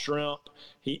Carolina shrimp.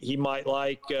 He might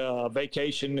like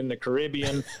vacation in the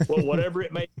Caribbean. Well, whatever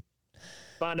it may be,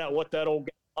 find out what that old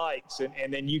guy likes,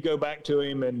 and then you go back to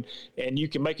him, and you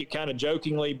can make it kind of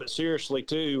jokingly but seriously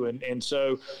too. And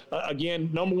so again,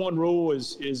 number 1 rule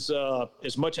is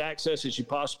as much access as you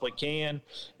possibly can.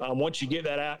 Once you get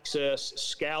that access,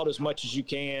 scout as much as you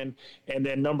can. And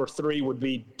then number 3 would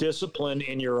be discipline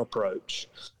in your approach.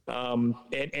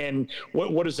 And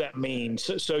what does that mean?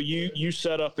 So you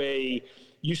set up a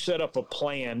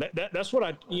plan. That's what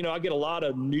I get a lot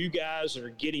of new guys that are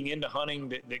getting into hunting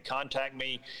that contact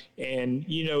me, and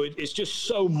it's just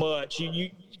so much. You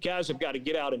guys have got to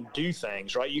get out and do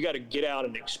things, right? You got to get out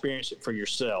and experience it for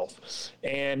yourself.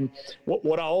 And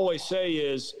what I always say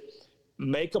is,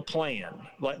 make a plan.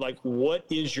 Like what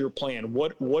is your plan?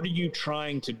 What are you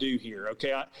trying to do here?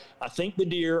 Okay, I think the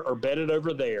deer are bedded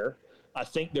over there. I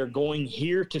think they're going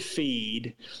here to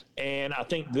feed, and I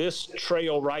think this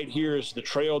trail right here is the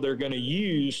trail they're going to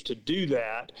use to do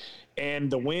that. And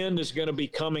the wind is going to be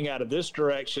coming out of this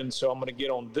direction, so I'm going to get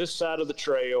on this side of the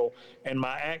trail, and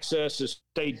my access is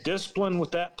stay disciplined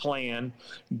with that plan,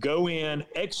 go in,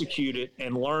 execute it,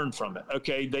 and learn from it.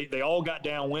 Okay, they all got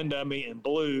downwind of me and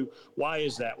blew. Why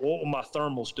is that? What were my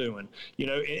thermals doing?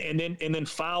 And then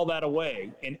file that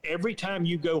away. And every time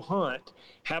you go hunt,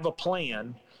 have a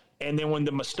plan. And then when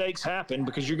the mistakes happen,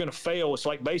 because you're going to fail, it's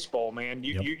like baseball, man.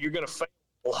 You're going to fail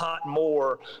a lot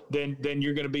more than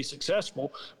you're going to be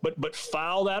successful. But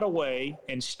file that away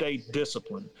and stay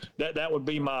disciplined. That would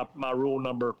be my rule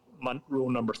number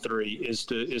 3 is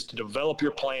to develop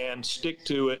your plan, stick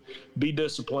to it, be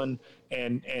disciplined,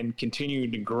 and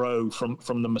continue to grow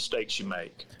from the mistakes you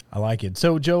make. I like it.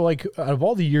 So Joe, like out of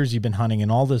all the years you've been hunting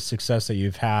and all the success that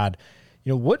you've had,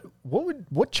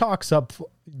 what chalks up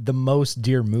the most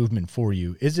deer movement for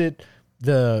you? Is it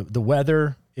the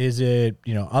weather? Is it,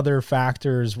 other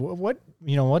factors?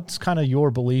 What's kind of your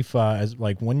belief as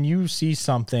like when you see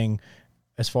something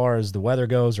as far as the weather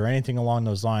goes or anything along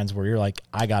those lines where you're like,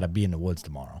 I got to be in the woods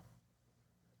tomorrow?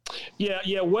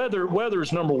 Yeah. Weather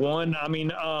is number 1. I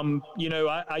mean,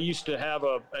 I used to have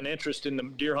an interest in the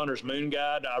Deer Hunter's Moon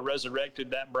Guide. I resurrected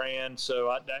that brand,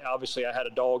 so obviously I had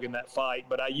a dog in that fight.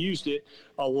 But I used it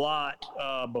a lot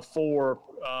before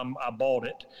I bought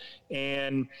it,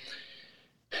 and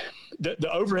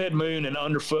the overhead moon and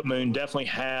underfoot moon definitely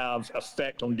have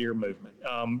effect on deer movement.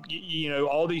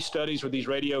 All these studies with these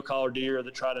radio collar deer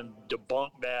that try to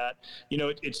debunk that,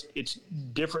 it's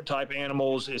different type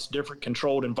animals, it's different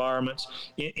controlled environments.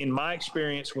 In my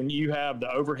experience, when you have the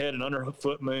overhead and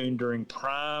underfoot moon during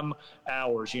prime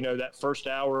hours, that first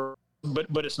hour,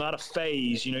 but it's not a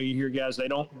phase. You hear guys, they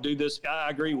don't do this. I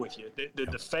agree with you.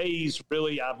 The phase,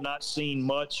 really, I've not seen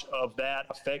much of that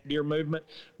affect deer movement,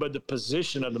 but the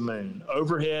position of the moon,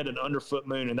 overhead and underfoot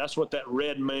moon, and that's what that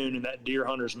red moon and that Deer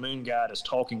Hunter's Moon Guide is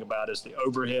talking about, is the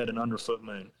overhead and underfoot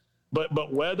moon.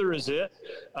 But weather is it.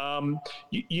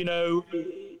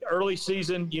 Early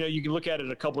season, you can look at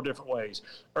it a couple different ways.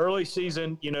 Early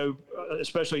season,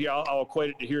 especially I'll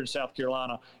equate it to here in South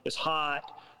Carolina, it's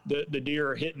hot. The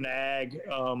deer are hitting ag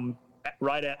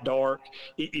right at dark.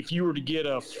 If you were to get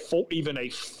even a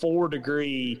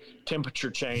 4-degree temperature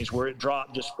change where it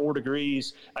dropped just 4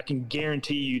 degrees, I can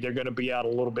guarantee you they're going to be out a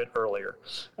little bit earlier.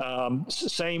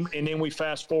 Same, and then we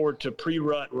fast forward to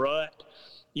pre-rut.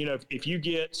 If you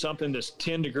get something that's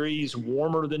 10 degrees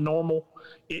warmer than normal,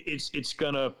 it's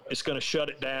gonna shut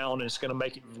it down, and it's gonna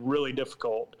make it really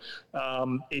difficult.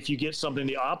 If you get something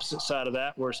the opposite side of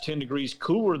that, where it's 10 degrees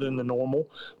cooler than the normal,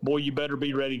 boy, you better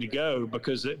be ready to go,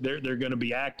 because they're going to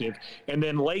be active. And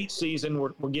then late season,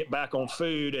 we'll get back on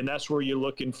food, and that's where you're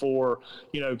looking for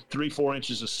 3-4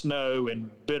 inches of snow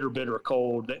and bitter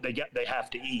cold. They have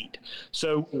to eat.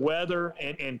 So weather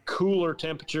and cooler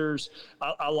temperatures.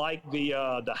 I like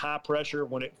the high pressure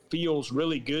when it feels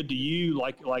really good to you,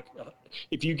 like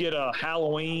if you get a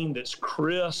Halloween that's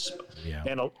crisp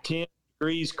and a 10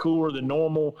 degrees cooler than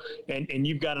normal, and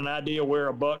you've got an idea where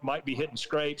a buck might be hitting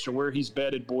scrapes or where he's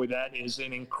bedded, boy, that is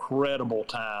an incredible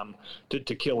time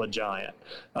to kill a giant.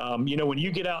 When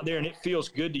you get out there and it feels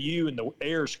good to you and the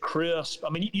air's crisp,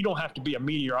 I mean, you don't have to be a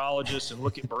meteorologist and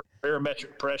look at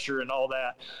barometric pressure and all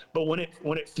that, but when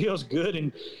it feels good,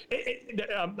 and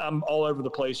I'm all over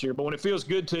the place here, but when it feels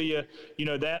good to you,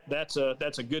 that's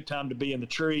a good time to be in the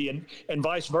tree, and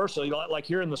vice versa. Like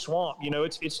here in the swamp,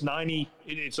 it's 90,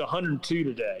 it's 102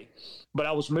 today, but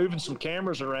I was moving some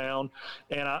cameras around,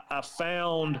 and I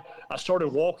started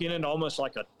walking into almost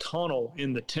like a tunnel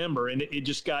in the timber, and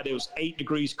it was 8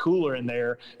 degrees cooler in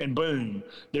there, and boom,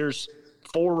 there's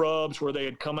 4 rubs where they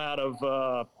had come out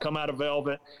of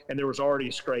velvet, and there was already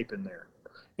a scrape in there.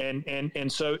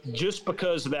 And so just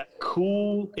because of that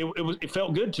cool, it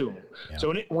felt good to them. Yeah.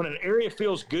 So when an area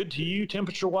feels good to you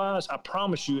temperature wise, I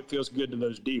promise you it feels good to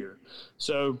those deer.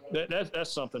 So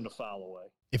that's something to file away.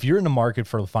 If you're in the market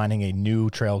for finding a new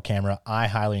trail camera, I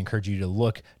highly encourage you to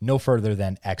look no further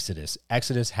than Exodus.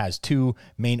 Exodus has 2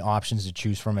 main options to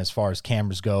choose from as far as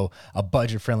cameras go. A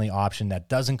budget-friendly option that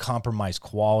doesn't compromise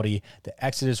quality. The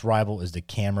Exodus Rival is the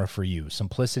camera for you.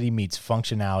 Simplicity meets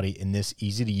functionality in this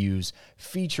easy-to-use,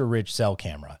 feature-rich cell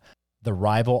camera. The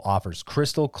Rival offers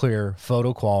crystal clear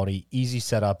photo quality, easy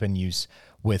setup and use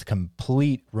with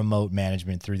complete remote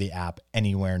management through the app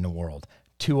anywhere in the world.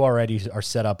 2 already are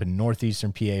set up in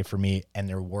northeastern PA for me, and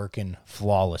they're working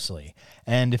flawlessly.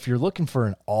 And if you're looking for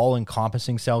an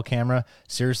all-encompassing cell camera,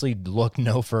 seriously, look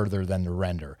no further than the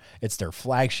Render. It's their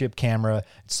flagship camera.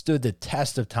 It stood the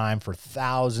test of time for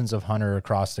thousands of hunters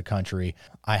across the country.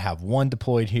 I have one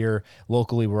deployed here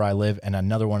locally where I live, and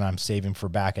another one I'm saving for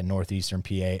back in northeastern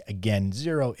PA. Again,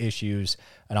 0 issues.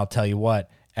 And I'll tell you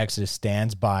what, Exodus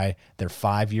stands by their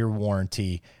 5-year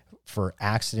warranty for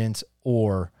accidents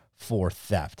or for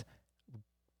theft.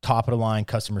 Top of the line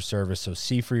customer service. So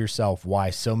see for yourself why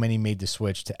so many made the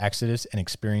switch to Exodus and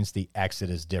experience the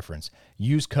Exodus difference.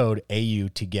 Use code AU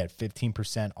to get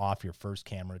 15% off your first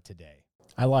camera today.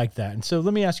 I like that. And so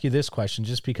let me ask you this question,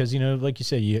 just because, like you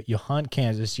said, you hunt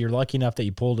Kansas, you're lucky enough that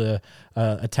you pulled a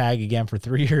tag again for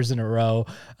 3 years in a row.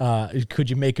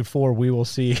 Could you make it 4? We will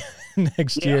see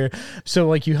next year. So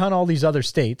like you hunt all these other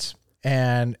states.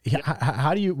 And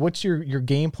how do you, what's your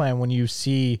game plan when you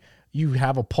see you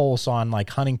have a pulse on like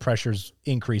hunting pressures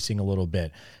increasing a little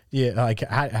bit? Yeah. Like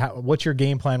what's your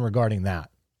game plan regarding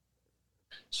that?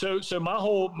 So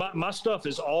my stuff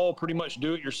is all pretty much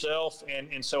do it yourself.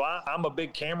 And so I'm a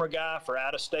big camera guy for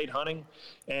out of state hunting.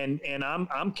 And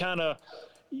I'm kind of,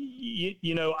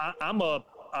 I'm a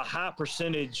high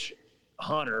percentage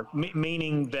hunter,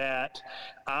 meaning that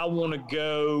I want to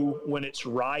go when it's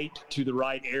right to the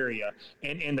right area,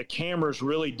 and the cameras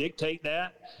really dictate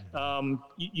that.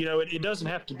 It doesn't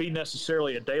have to be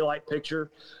necessarily a daylight picture,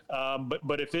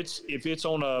 but if it's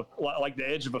on like the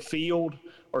edge of a field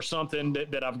or something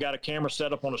that I've got a camera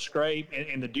set up on a scrape,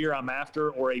 and the deer I'm after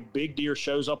or a big deer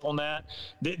shows up on that,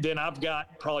 then I've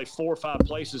got probably 4 or 5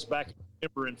 places back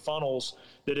in funnels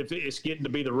that if it's getting to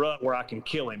be the rut where I can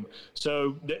kill him.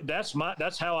 So that's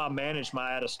how I manage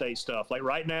my out-of-state stuff. Like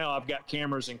right now I've got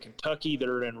cameras in Kentucky that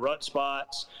are in rut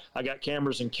spots. I got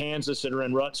cameras in Kansas that are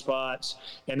in rut spots.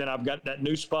 And then I've got that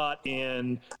new spot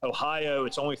in Ohio.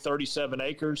 It's only 37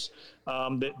 acres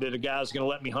that a guy's going to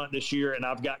let me hunt this year. And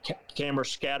I've got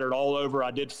cameras scattered all over. I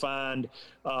did find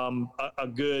a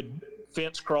good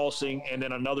fence crossing, and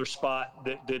then another spot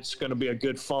that's going to be a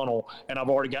good funnel, and I've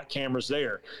already got cameras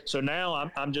there. So now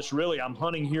I'm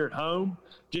hunting here at home,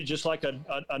 just like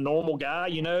a normal guy,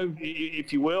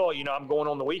 if you will. I'm going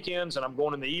on the weekends, and I'm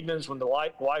going in the evenings when the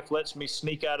wife lets me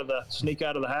sneak out of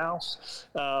the house.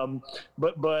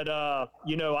 But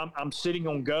I'm sitting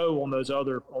on go on those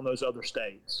other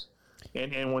states.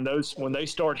 And when they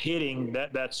start hitting,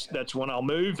 that's when I'll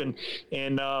move.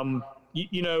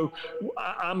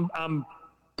 I'm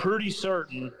pretty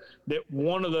certain that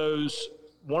one of those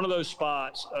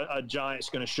spots a giant's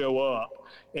going to show up,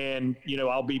 and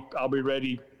I'll be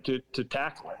ready to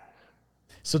tackle it.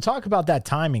 So talk about that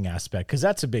timing aspect, because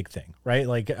that's a big thing, right?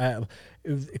 Like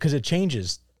because it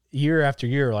changes year after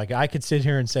year. Like I could sit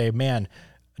here and say, man,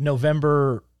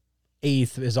 November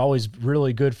 8th is always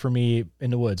really good for me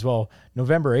in the woods. Well,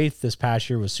 November 8th this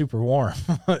past year was super warm.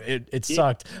 it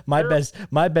sucked. My best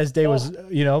day was,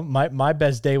 my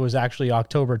best day was actually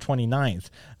October 29th.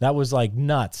 That was like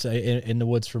nuts in the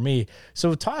woods for me.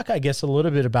 So talk, I guess, a little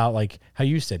bit about like how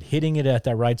you said, hitting it at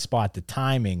that right spot, the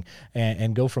timing,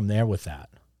 and go from there with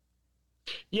that.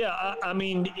 Yeah, I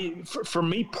mean, for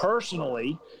me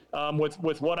personally,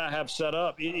 with what I have set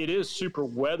up, it is super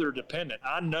weather dependent.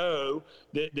 I know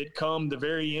that come the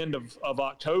very end of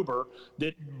October,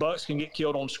 that bucks can get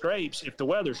killed on scrapes if the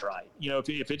weather's right.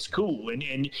 If it's cool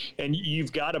and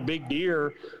you've got a big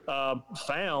deer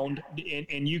found,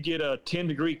 and you get a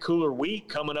 10-degree cooler week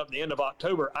coming up the end of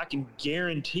October, I can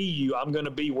guarantee you I'm going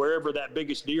to be wherever that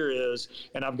biggest deer is,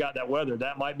 and I've got that weather.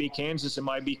 That might be Kansas, it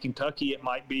might be Kentucky, it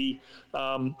might be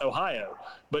Ohio,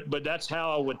 but that's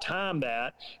how I would time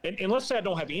that. And let's say I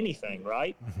don't have anything,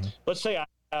 right? Mm-hmm. Let's say I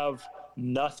have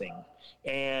nothing,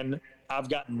 and I've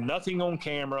got nothing on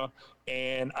camera,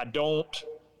 and I don't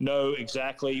know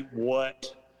exactly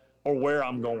what or where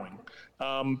I'm going.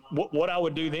 What I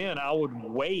would do then, I would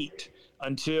wait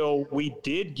until we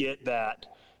did get that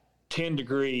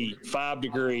 10-degree,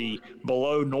 5-degree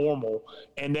below normal,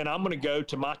 and then I'm going to go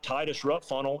to my tightest rut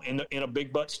funnel in a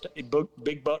big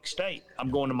buck state.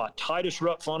 I'm going to my tightest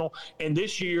rut funnel, and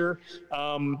this year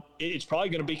it's probably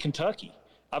going to be Kentucky.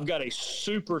 I've got a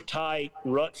super tight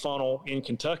rut funnel in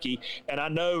Kentucky, and I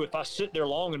know if I sit there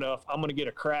long enough, I'm going to get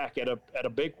a crack at a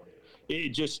big one. It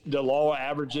just, the law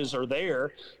averages are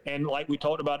there, and like we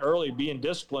talked about earlier, being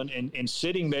disciplined and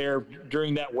sitting there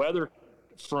during that weather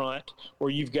front where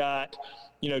you've got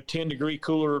 10-degree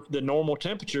cooler than normal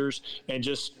temperatures, and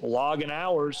just logging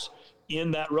hours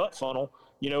in that rut funnel,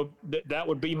 that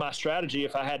would be my strategy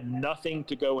if I had nothing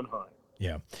to go and hunt.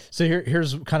 Yeah. So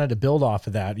here's kind of to build off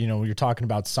of that. You're talking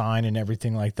about sign and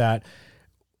everything like that.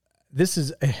 This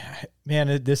is,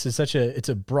 man, this is it's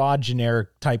a broad,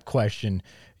 generic type question,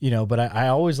 but I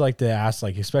always like to ask,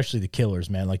 like, especially the killers,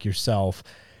 man, like yourself,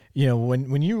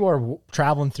 when you are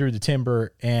traveling through the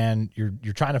timber and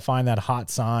you're trying to find that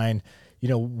hot sign,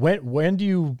 when do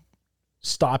you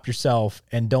stop yourself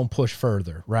and don't push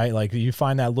further, right? Like, you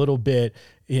find that little bit,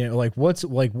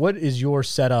 what is your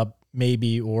setup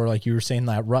maybe, or like you were saying,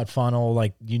 that rut funnel,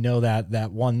 like, that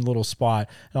one little spot,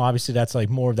 and obviously that's like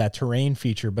more of that terrain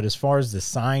feature. But as far as the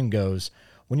sign goes,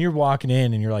 when you're walking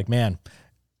in and you're like, man,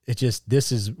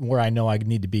 this is where I know I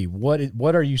need to be.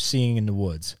 What are you seeing in the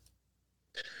woods?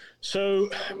 So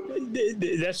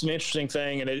that's an interesting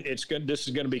thing, and it's good. This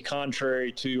is going to be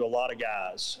contrary to a lot of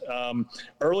guys.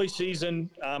 Early season,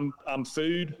 I'm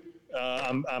food.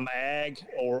 I'm ag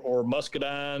or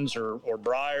muscadines or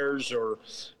briars or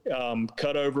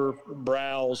cut over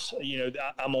browse.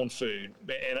 I'm on food,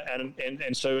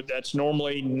 and so that's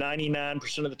normally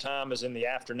 99% of the time is in the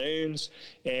afternoons.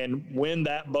 And when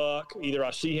that buck, either I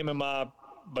see him in my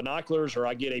binoculars or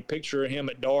I get a picture of him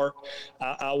at dark,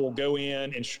 I will go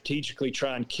in and strategically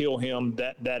try and kill him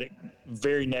that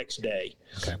very next day.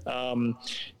 Okay.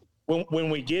 When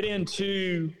we get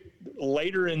into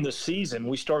later in the season,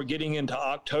 we start getting into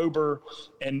October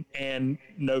and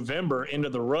November into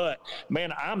the rut,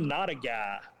 man, I'm not a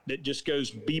guy that just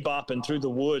goes bebopping through the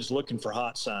woods looking for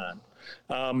hot sign.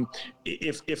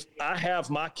 If I have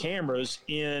my cameras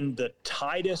in the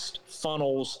tightest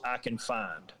funnels I can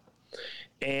find,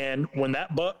 and when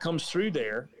that buck comes through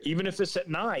there, even if it's at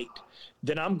night,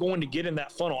 then I'm going to get in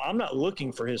that funnel. I'm not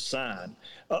looking for his sign.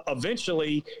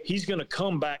 Eventually, he's going to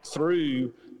come back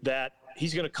through that.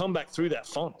 He's going to come back through that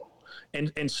funnel.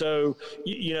 And so,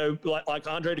 like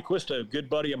Andre DeQuisto, good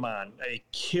buddy of mine, a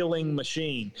killing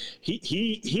machine.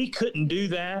 He couldn't do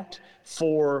that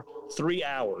for 3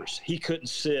 hours. He couldn't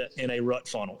sit in a rut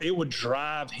funnel. It would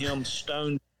drive him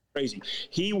stone crazy.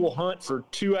 He will hunt for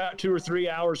 2 or 3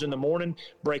 hours in the morning,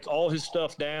 break all his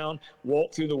stuff down,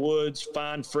 walk through the woods,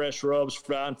 find fresh rubs,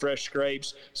 find fresh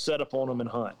scrapes, set up on them and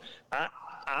hunt.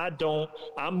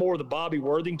 I'm more the Bobby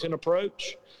Worthington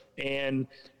approach. And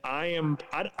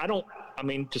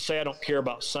to say I don't care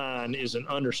about sign is an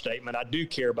understatement. I do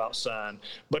care about sign,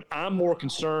 but I'm more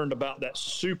concerned about that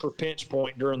super pinch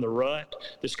point during the rut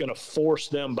that's going to force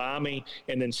them by me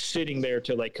and then sitting there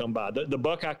till they come by. The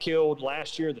buck I killed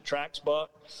last year, the Trax buck,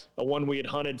 the one we had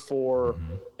hunted for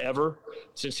ever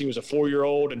since he was a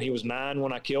 4-year-old and he was 9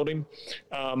 when I killed him.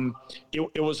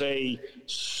 It was a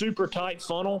super tight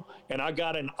funnel, and I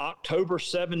got an October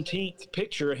 17th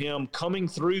picture of him coming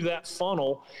through that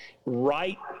funnel.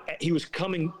 He was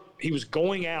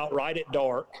going out right at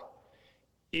dark.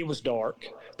 It was dark,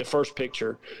 the first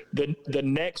picture. The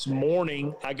next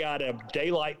morning, I got a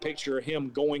daylight picture of him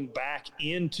going back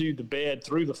into the bed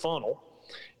through the funnel.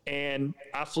 And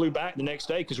I flew back the next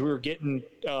day because we were getting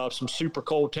some super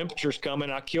cold temperatures coming.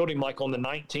 I killed him like on the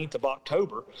 19th of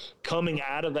October, coming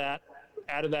out of that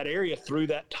area through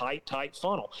that tight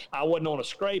funnel. I wasn't on a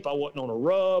scrape. I wasn't on a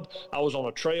rub. I was on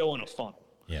a trail and a funnel.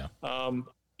 Yeah.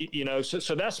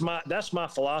 So that's my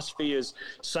philosophy is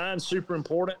sign's super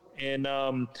important. And,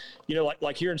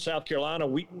 like here in South Carolina,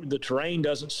 the terrain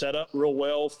doesn't set up real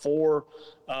well for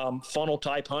funnel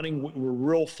type hunting. We're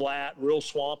real flat, real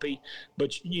swampy,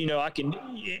 but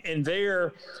and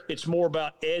there it's more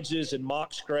about edges and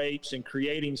mock scrapes and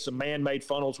creating some man-made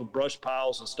funnels with brush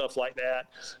piles and stuff like that.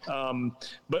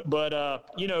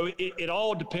 It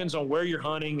all depends on where you're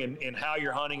hunting and how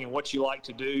you're hunting and what you like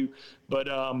to do. But,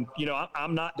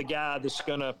 I'm not the guy that's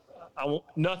going to,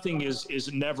 nothing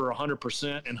is never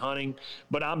 100% in hunting,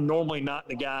 but I'm normally not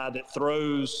the guy that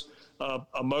throws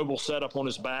a mobile setup on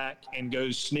his back and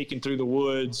goes sneaking through the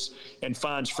woods and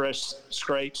finds fresh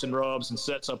scrapes and rubs and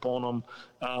sets up on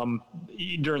them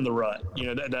during the rut.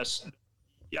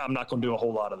 I'm not going to do a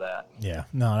whole lot of that. Yeah,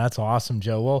 no, that's awesome,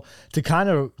 Joe. Well,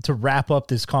 to wrap up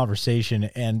this conversation,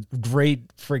 and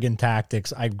great friggin'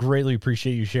 tactics. I greatly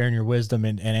appreciate you sharing your wisdom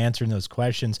and answering those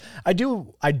questions. I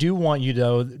do want you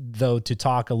though to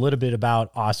talk a little bit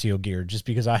about Osio gear, just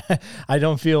because I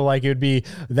don't feel like it would be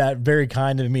that very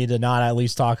kind of me to not at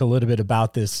least talk a little bit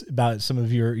about this, about some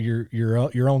of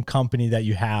your own company that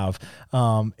you have.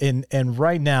 And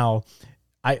right now,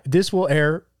 this will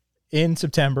air in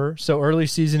September. So early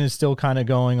season is still kind of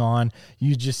going on.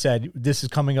 You just said this is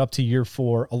coming up to year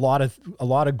 4, a lot of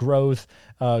growth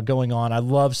going on. I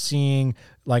love seeing,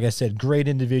 like I said, great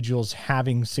individuals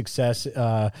having success,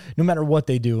 no matter what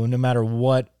they do, no matter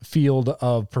what field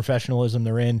of professionalism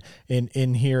they're in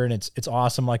here. And it's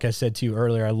awesome. Like I said to you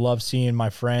earlier, I love seeing my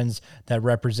friends that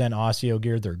represent Osio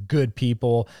gear. They're good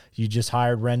people. You just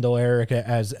hired Rendell Eric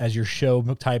as your show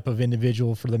type of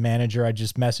individual for the manager. I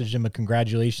just messaged him a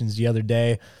congratulations the other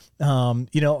day.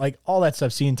 Like all that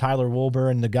stuff, seeing Tyler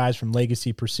Wilbur and the guys from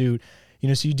Legacy Pursuit,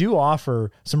 so you do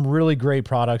offer some really great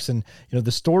products, and,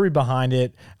 the story behind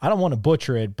it, I don't want to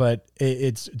butcher it, but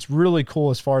it's really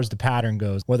cool as far as the pattern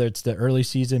goes, whether it's the early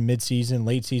season, mid-season,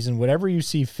 late season, whatever you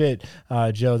see fit,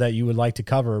 Joe, that you would like to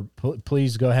cover,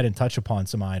 please go ahead and touch upon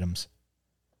some items.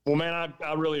 Well, man,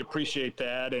 I really appreciate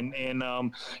that.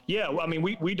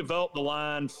 We developed the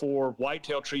line for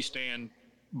whitetail tree stand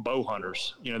bow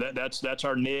hunters. That's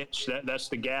our niche. That's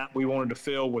the gap we wanted to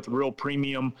fill with real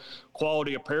premium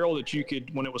quality apparel that you could,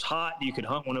 when it was hot, you could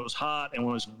hunt when it was hot, and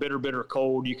when it was bitter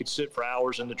cold, you could sit for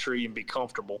hours in the tree and be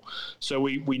comfortable. So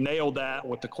we nailed that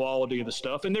with the quality of the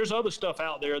stuff. And there's other stuff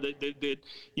out there that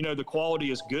the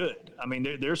quality is good. I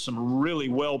mean, there's some really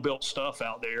well-built stuff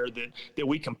out there that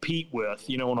we compete with,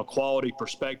 on a quality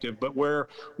perspective. But where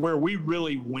we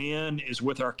really win is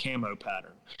with our camo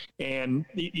pattern. And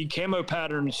the camo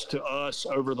patterns to us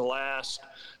over the last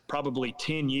probably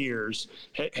 10 years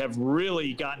have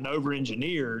really gotten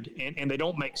over-engineered, and they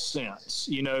don't make sense.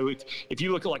 If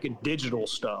you look at like a digital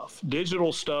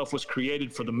stuff was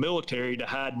created for the military to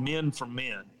hide men from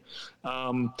men.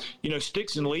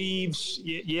 Sticks and leaves,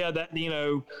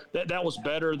 that was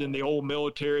better than the old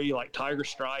military, like Tiger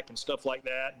Stripe and stuff like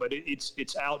that, but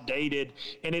it's outdated,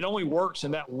 and it only works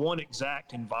in that one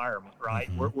exact environment, right?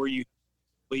 Mm-hmm. Where you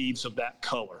leaves of that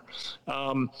color.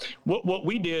 What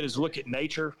we did is look at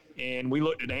nature, and we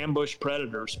looked at ambush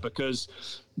predators, because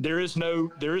there is no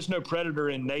predator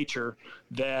in nature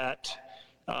that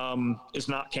is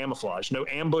not camouflaged. No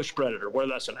ambush predator,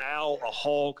 whether that's an owl, a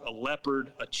hawk, a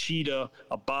leopard, a cheetah,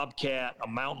 a bobcat, a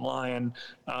mountain lion,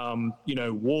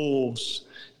 wolves,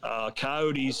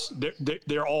 coyotes,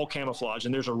 they're all camouflaged,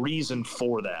 and there's a reason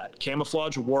for that.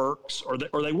 Camouflage works, or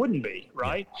they wouldn't be,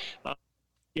 right? Yeah.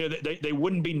 They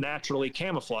wouldn't be naturally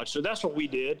camouflaged. So that's what we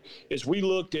did, is we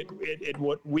looked at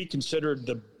what we considered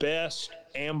the best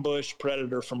ambush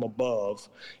predator from above,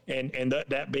 and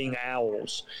that being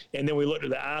owls. And then we looked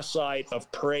at the eyesight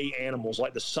of prey animals,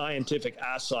 like the scientific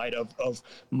eyesight of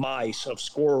mice, of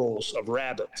squirrels, of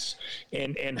rabbits,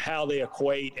 and how they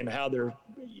equate, and how they're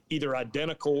either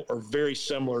identical or very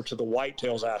similar to the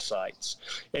whitetails' eyesights.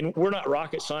 And we're not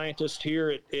rocket scientists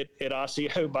here at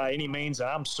Osio by any means.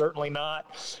 I'm certainly not,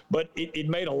 but it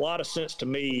made a lot of sense to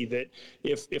me that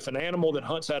if an animal that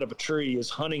hunts out of a tree is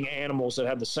hunting animals that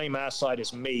have the same eyesight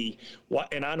as me,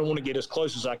 and I don't want to get as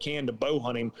close as I can to bow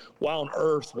hunting, why on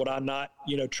earth would I not,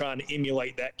 trying to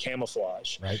emulate that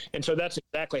camouflage? Right. And so that's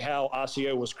exactly how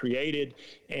Osio was created.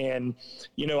 And,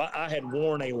 I had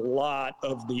worn a lot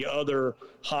of the other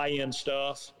high-end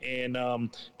stuff, and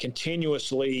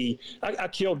continuously, I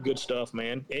killed good stuff,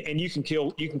 man. And you can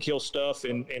kill stuff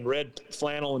in red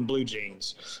flannel and blue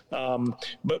jeans.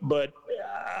 But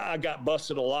I got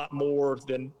busted a lot more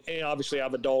than, and obviously I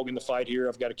have a dog in the fight here.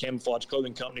 I've got a camouflage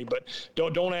clothing company, but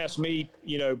don't ask me,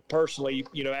 personally,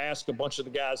 ask a bunch of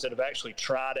the guys that have actually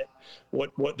tried it,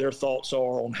 what their thoughts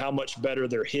are on how much better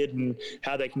they're hidden,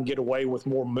 how they can get away with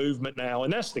more movement now.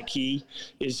 And that's the key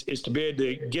is to be able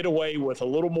to get away with a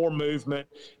little more movement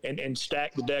and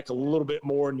stack the deck a little bit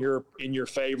more in your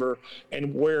favor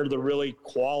and wear the really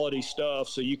quality stuff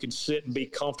so you can sit and be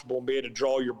comfortable and be able to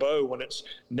draw your bow when it's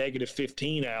negative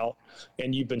 15 out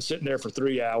and you've been sitting there for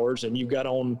 3 hours and you've got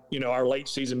on, our late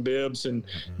season bibs and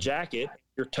jacket.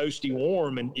 You're toasty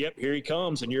warm and yep, here he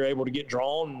comes and you're able to get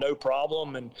drawn, no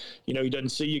problem. And, he doesn't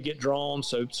see you get drawn.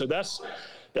 So that's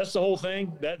the whole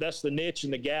thing. That's the niche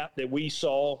and the gap that we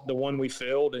saw, the one we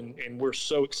filled, and we're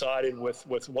so excited with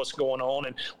what's going on.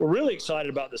 And we're really excited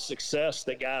about the success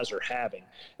that guys are having.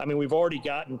 I mean, we've already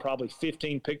gotten probably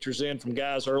 15 pictures in from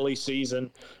guys early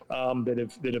season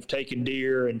that have taken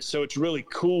deer. And so it's really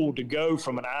cool to go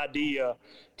from an idea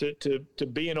to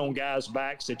being on guys'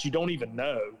 backs that you don't even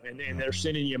know. And they're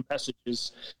sending you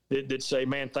messages that say,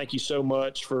 man, thank you so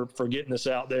much for getting this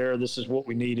out there. This is what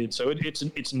we needed. So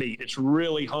it's neat. It's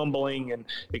really humbling and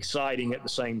exciting at the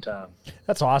same time.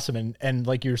 That's awesome. And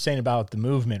like you were saying about the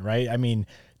movement, right? I mean,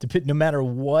 no matter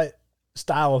what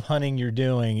style of hunting you're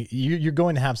doing, you're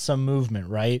going to have some movement,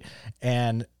 right?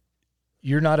 And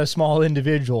you're not a small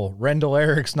individual. Rendell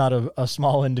Eric's not a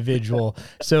small individual.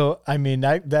 So, I mean,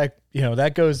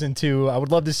 that goes into, I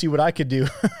would love to see what I could do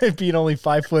being only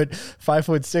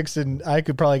 5'6", and I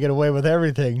could probably get away with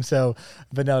everything. So,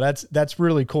 but no, that's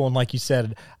really cool. And like you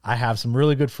said, I have some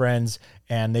really good friends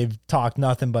and they've talked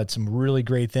nothing but some really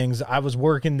great things. I was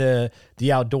working the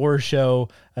outdoor show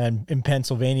in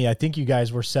Pennsylvania. I think you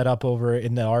guys were set up over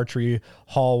in the archery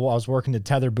hall while I was working the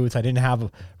tether booth. I didn't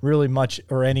have really much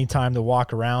or any time to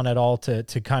walk around at all to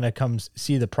kind of come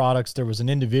see the products. There was an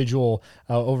individual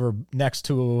over next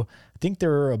to, I think they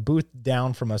were a booth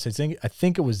down from us. I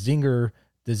think it was Zinger,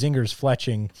 the Zinger's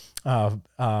Fletching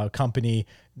company.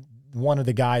 One of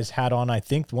the guys had on, I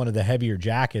think, one of the heavier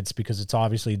jackets because it's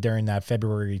obviously during that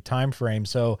February time frame.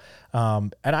 So,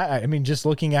 and I mean, just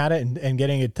looking at it and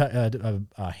getting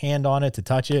a hand on it to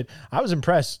touch it, I was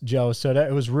impressed, Joe. So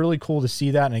it was really cool to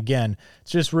see that. And again,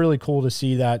 it's just really cool to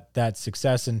see that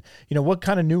success. And what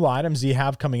kind of new items do you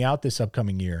have coming out this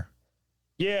upcoming year?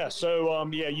 Yeah. So,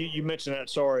 you mentioned that.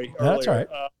 Sorry. No, that's all right.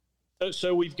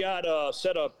 So we've got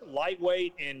set up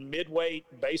lightweight and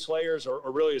midweight base layers, or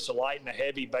really it's a light and a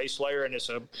heavy base layer, and it's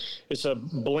a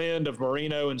blend of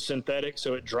merino and synthetic,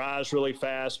 so it dries really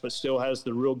fast, but still has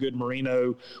the real good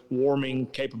merino warming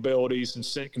capabilities and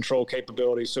scent control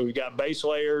capabilities. So we've got base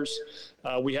layers.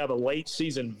 We have a late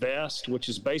season vest, which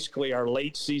is basically our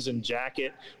late season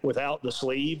jacket without the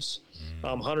sleeves.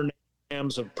 100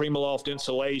 grams of Primaloft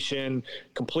insulation,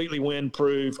 completely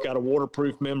windproof, got a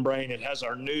waterproof membrane. It has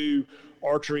our new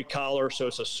archery collar, so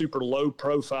it's a super low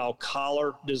profile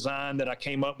collar design that I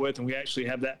came up with, and we actually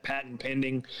have that patent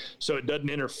pending, so it doesn't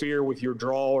interfere with your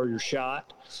draw or your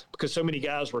shot, because so many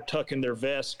guys were tucking their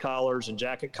vest collars and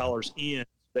jacket collars in.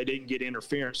 They didn't get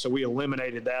interference, so we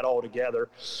eliminated that altogether.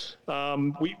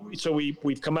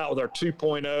 We've come out with our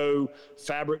 2.0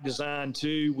 fabric design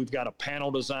too. We've got a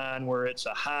panel design where it's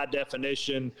a high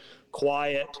definition,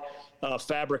 quiet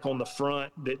fabric on the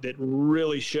front that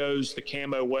really shows the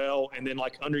camo well, and then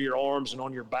like under your arms and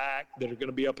on your back that are going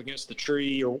to be up against the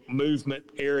tree or movement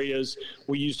areas,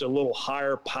 we used a little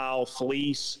higher pile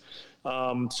fleece.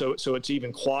 So it's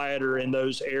even quieter in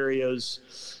those areas.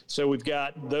 So we've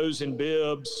got those in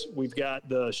bibs. We've got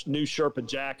the new Sherpa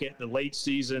jacket, the late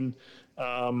season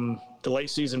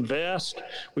vest.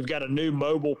 We've got a new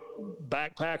mobile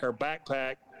backpack. Our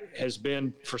backpack has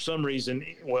been, for some reason,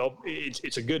 well,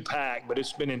 it's a good pack, but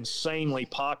it's been insanely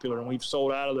popular, and we've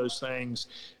sold out of those things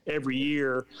every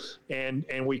year. And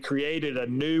we created a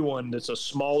new one that's a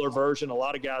smaller version. A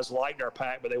lot of guys liked our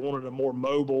pack, but they wanted a more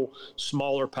mobile,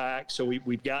 smaller pack. So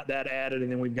we've got that added,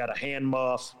 and then we've got a hand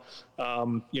muff,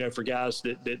 for guys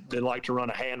that like to run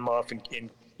a hand muff and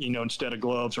instead of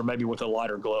gloves, or maybe with a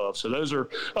lighter glove. So those are,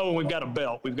 and we've got a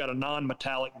belt. We've got a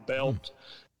non-metallic belt.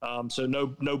 So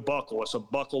no buckle. It's a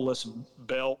buckleless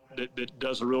belt that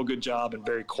does a real good job and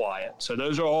very quiet. So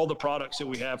those are all the products that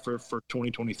we have for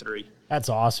 2023. That's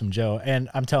awesome, Joe. And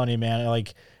I'm telling you, man,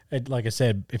 like I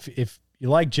said, if you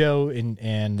like Joe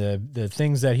and the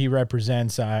things that he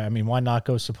represents, I mean, why not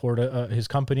go support his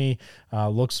company?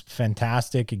 Looks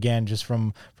fantastic. Again, just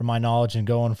from my knowledge and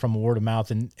going from word of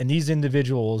mouth, and these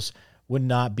individuals would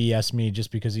not BS me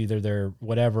just because either they're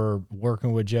whatever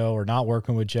working with Joe or not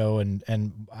working with Joe.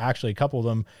 And actually a couple of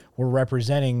them were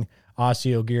representing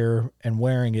Osseo gear and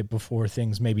wearing it before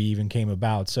things maybe even came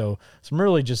about. So some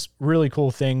really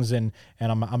cool things. And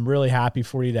I'm really happy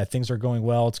for you that things are going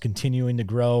well. It's continuing to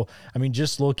grow. I mean,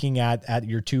 just looking at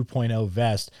your 2.0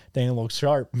 vest, thing looks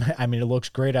sharp. I mean, it looks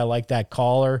great. I like that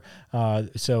collar.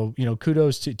 So,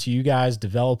 kudos to you guys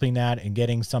developing that and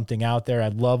getting something out there. I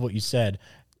love what you said.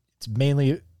 It's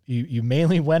mainly, you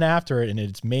mainly went after it, and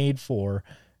it's made for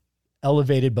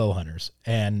elevated bow hunters,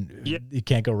 and you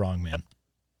can't go wrong, man.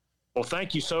 Well,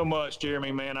 thank you so much,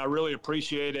 Jeremy, man. I really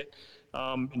appreciate it.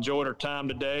 Enjoyed our time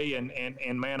today,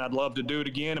 and man, I'd love to do it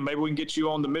again, and maybe we can get you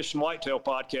on the Mission Whitetail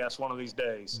podcast one of these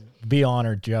days. Be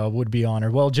honored, Joe. Would be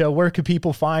honored. Well, Joe, where could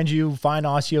people find you, find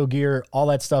Osseo gear, all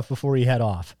that stuff before you head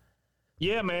off?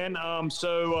 Yeah, man.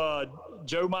 So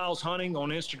Joe Miles Hunting on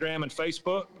Instagram and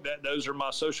Facebook. Those are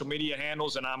my social media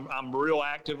handles, and I'm real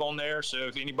active on there. So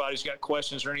if anybody's got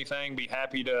questions or anything, be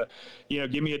happy to,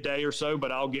 give me a day or so,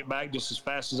 but I'll get back just as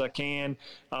fast as I can.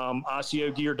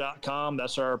 OsseoGear.com.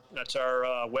 That's our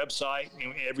website.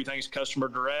 Everything's customer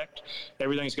direct.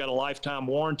 Everything's got a lifetime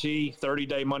warranty,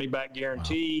 30-day money back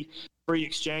guarantee. Wow. Free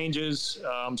exchanges.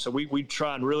 So we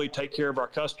try and really take care of our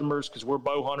customers because we're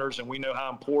bow hunters and we know how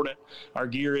important our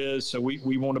gear is. So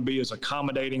we want to be as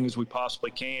accommodating as we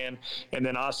possibly can. And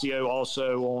then Osseo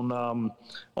also on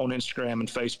Instagram and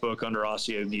Facebook under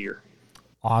Osseo Gear.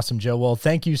 Awesome, Joe. Well,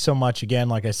 thank you so much again.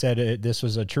 Like I said, this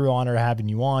was a true honor having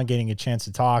you on, getting a chance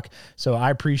to talk. So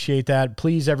I appreciate that.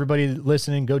 Please, everybody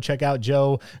listening, go check out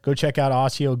Joe. Go check out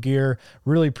Osseo Gear.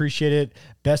 Really appreciate it.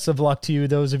 Best of luck to you,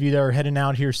 those of you that are heading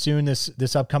out here soon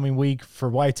this upcoming week for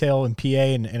whitetail in PA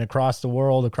and across the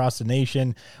world, across the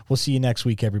nation. We'll see you next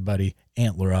week, everybody.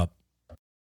 Antler up.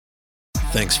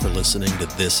 Thanks for listening to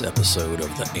this episode of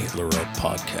the Antler Up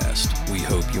podcast. We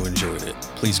hope you enjoyed it.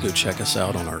 Please go check us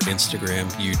out on our Instagram,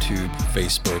 YouTube,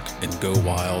 Facebook, and Go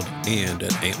Wild, and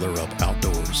at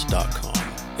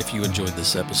antlerupoutdoors.com. If you enjoyed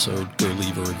this episode, go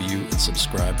leave a review and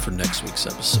subscribe for next week's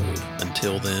episode.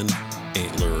 Until then,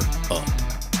 Antler Up.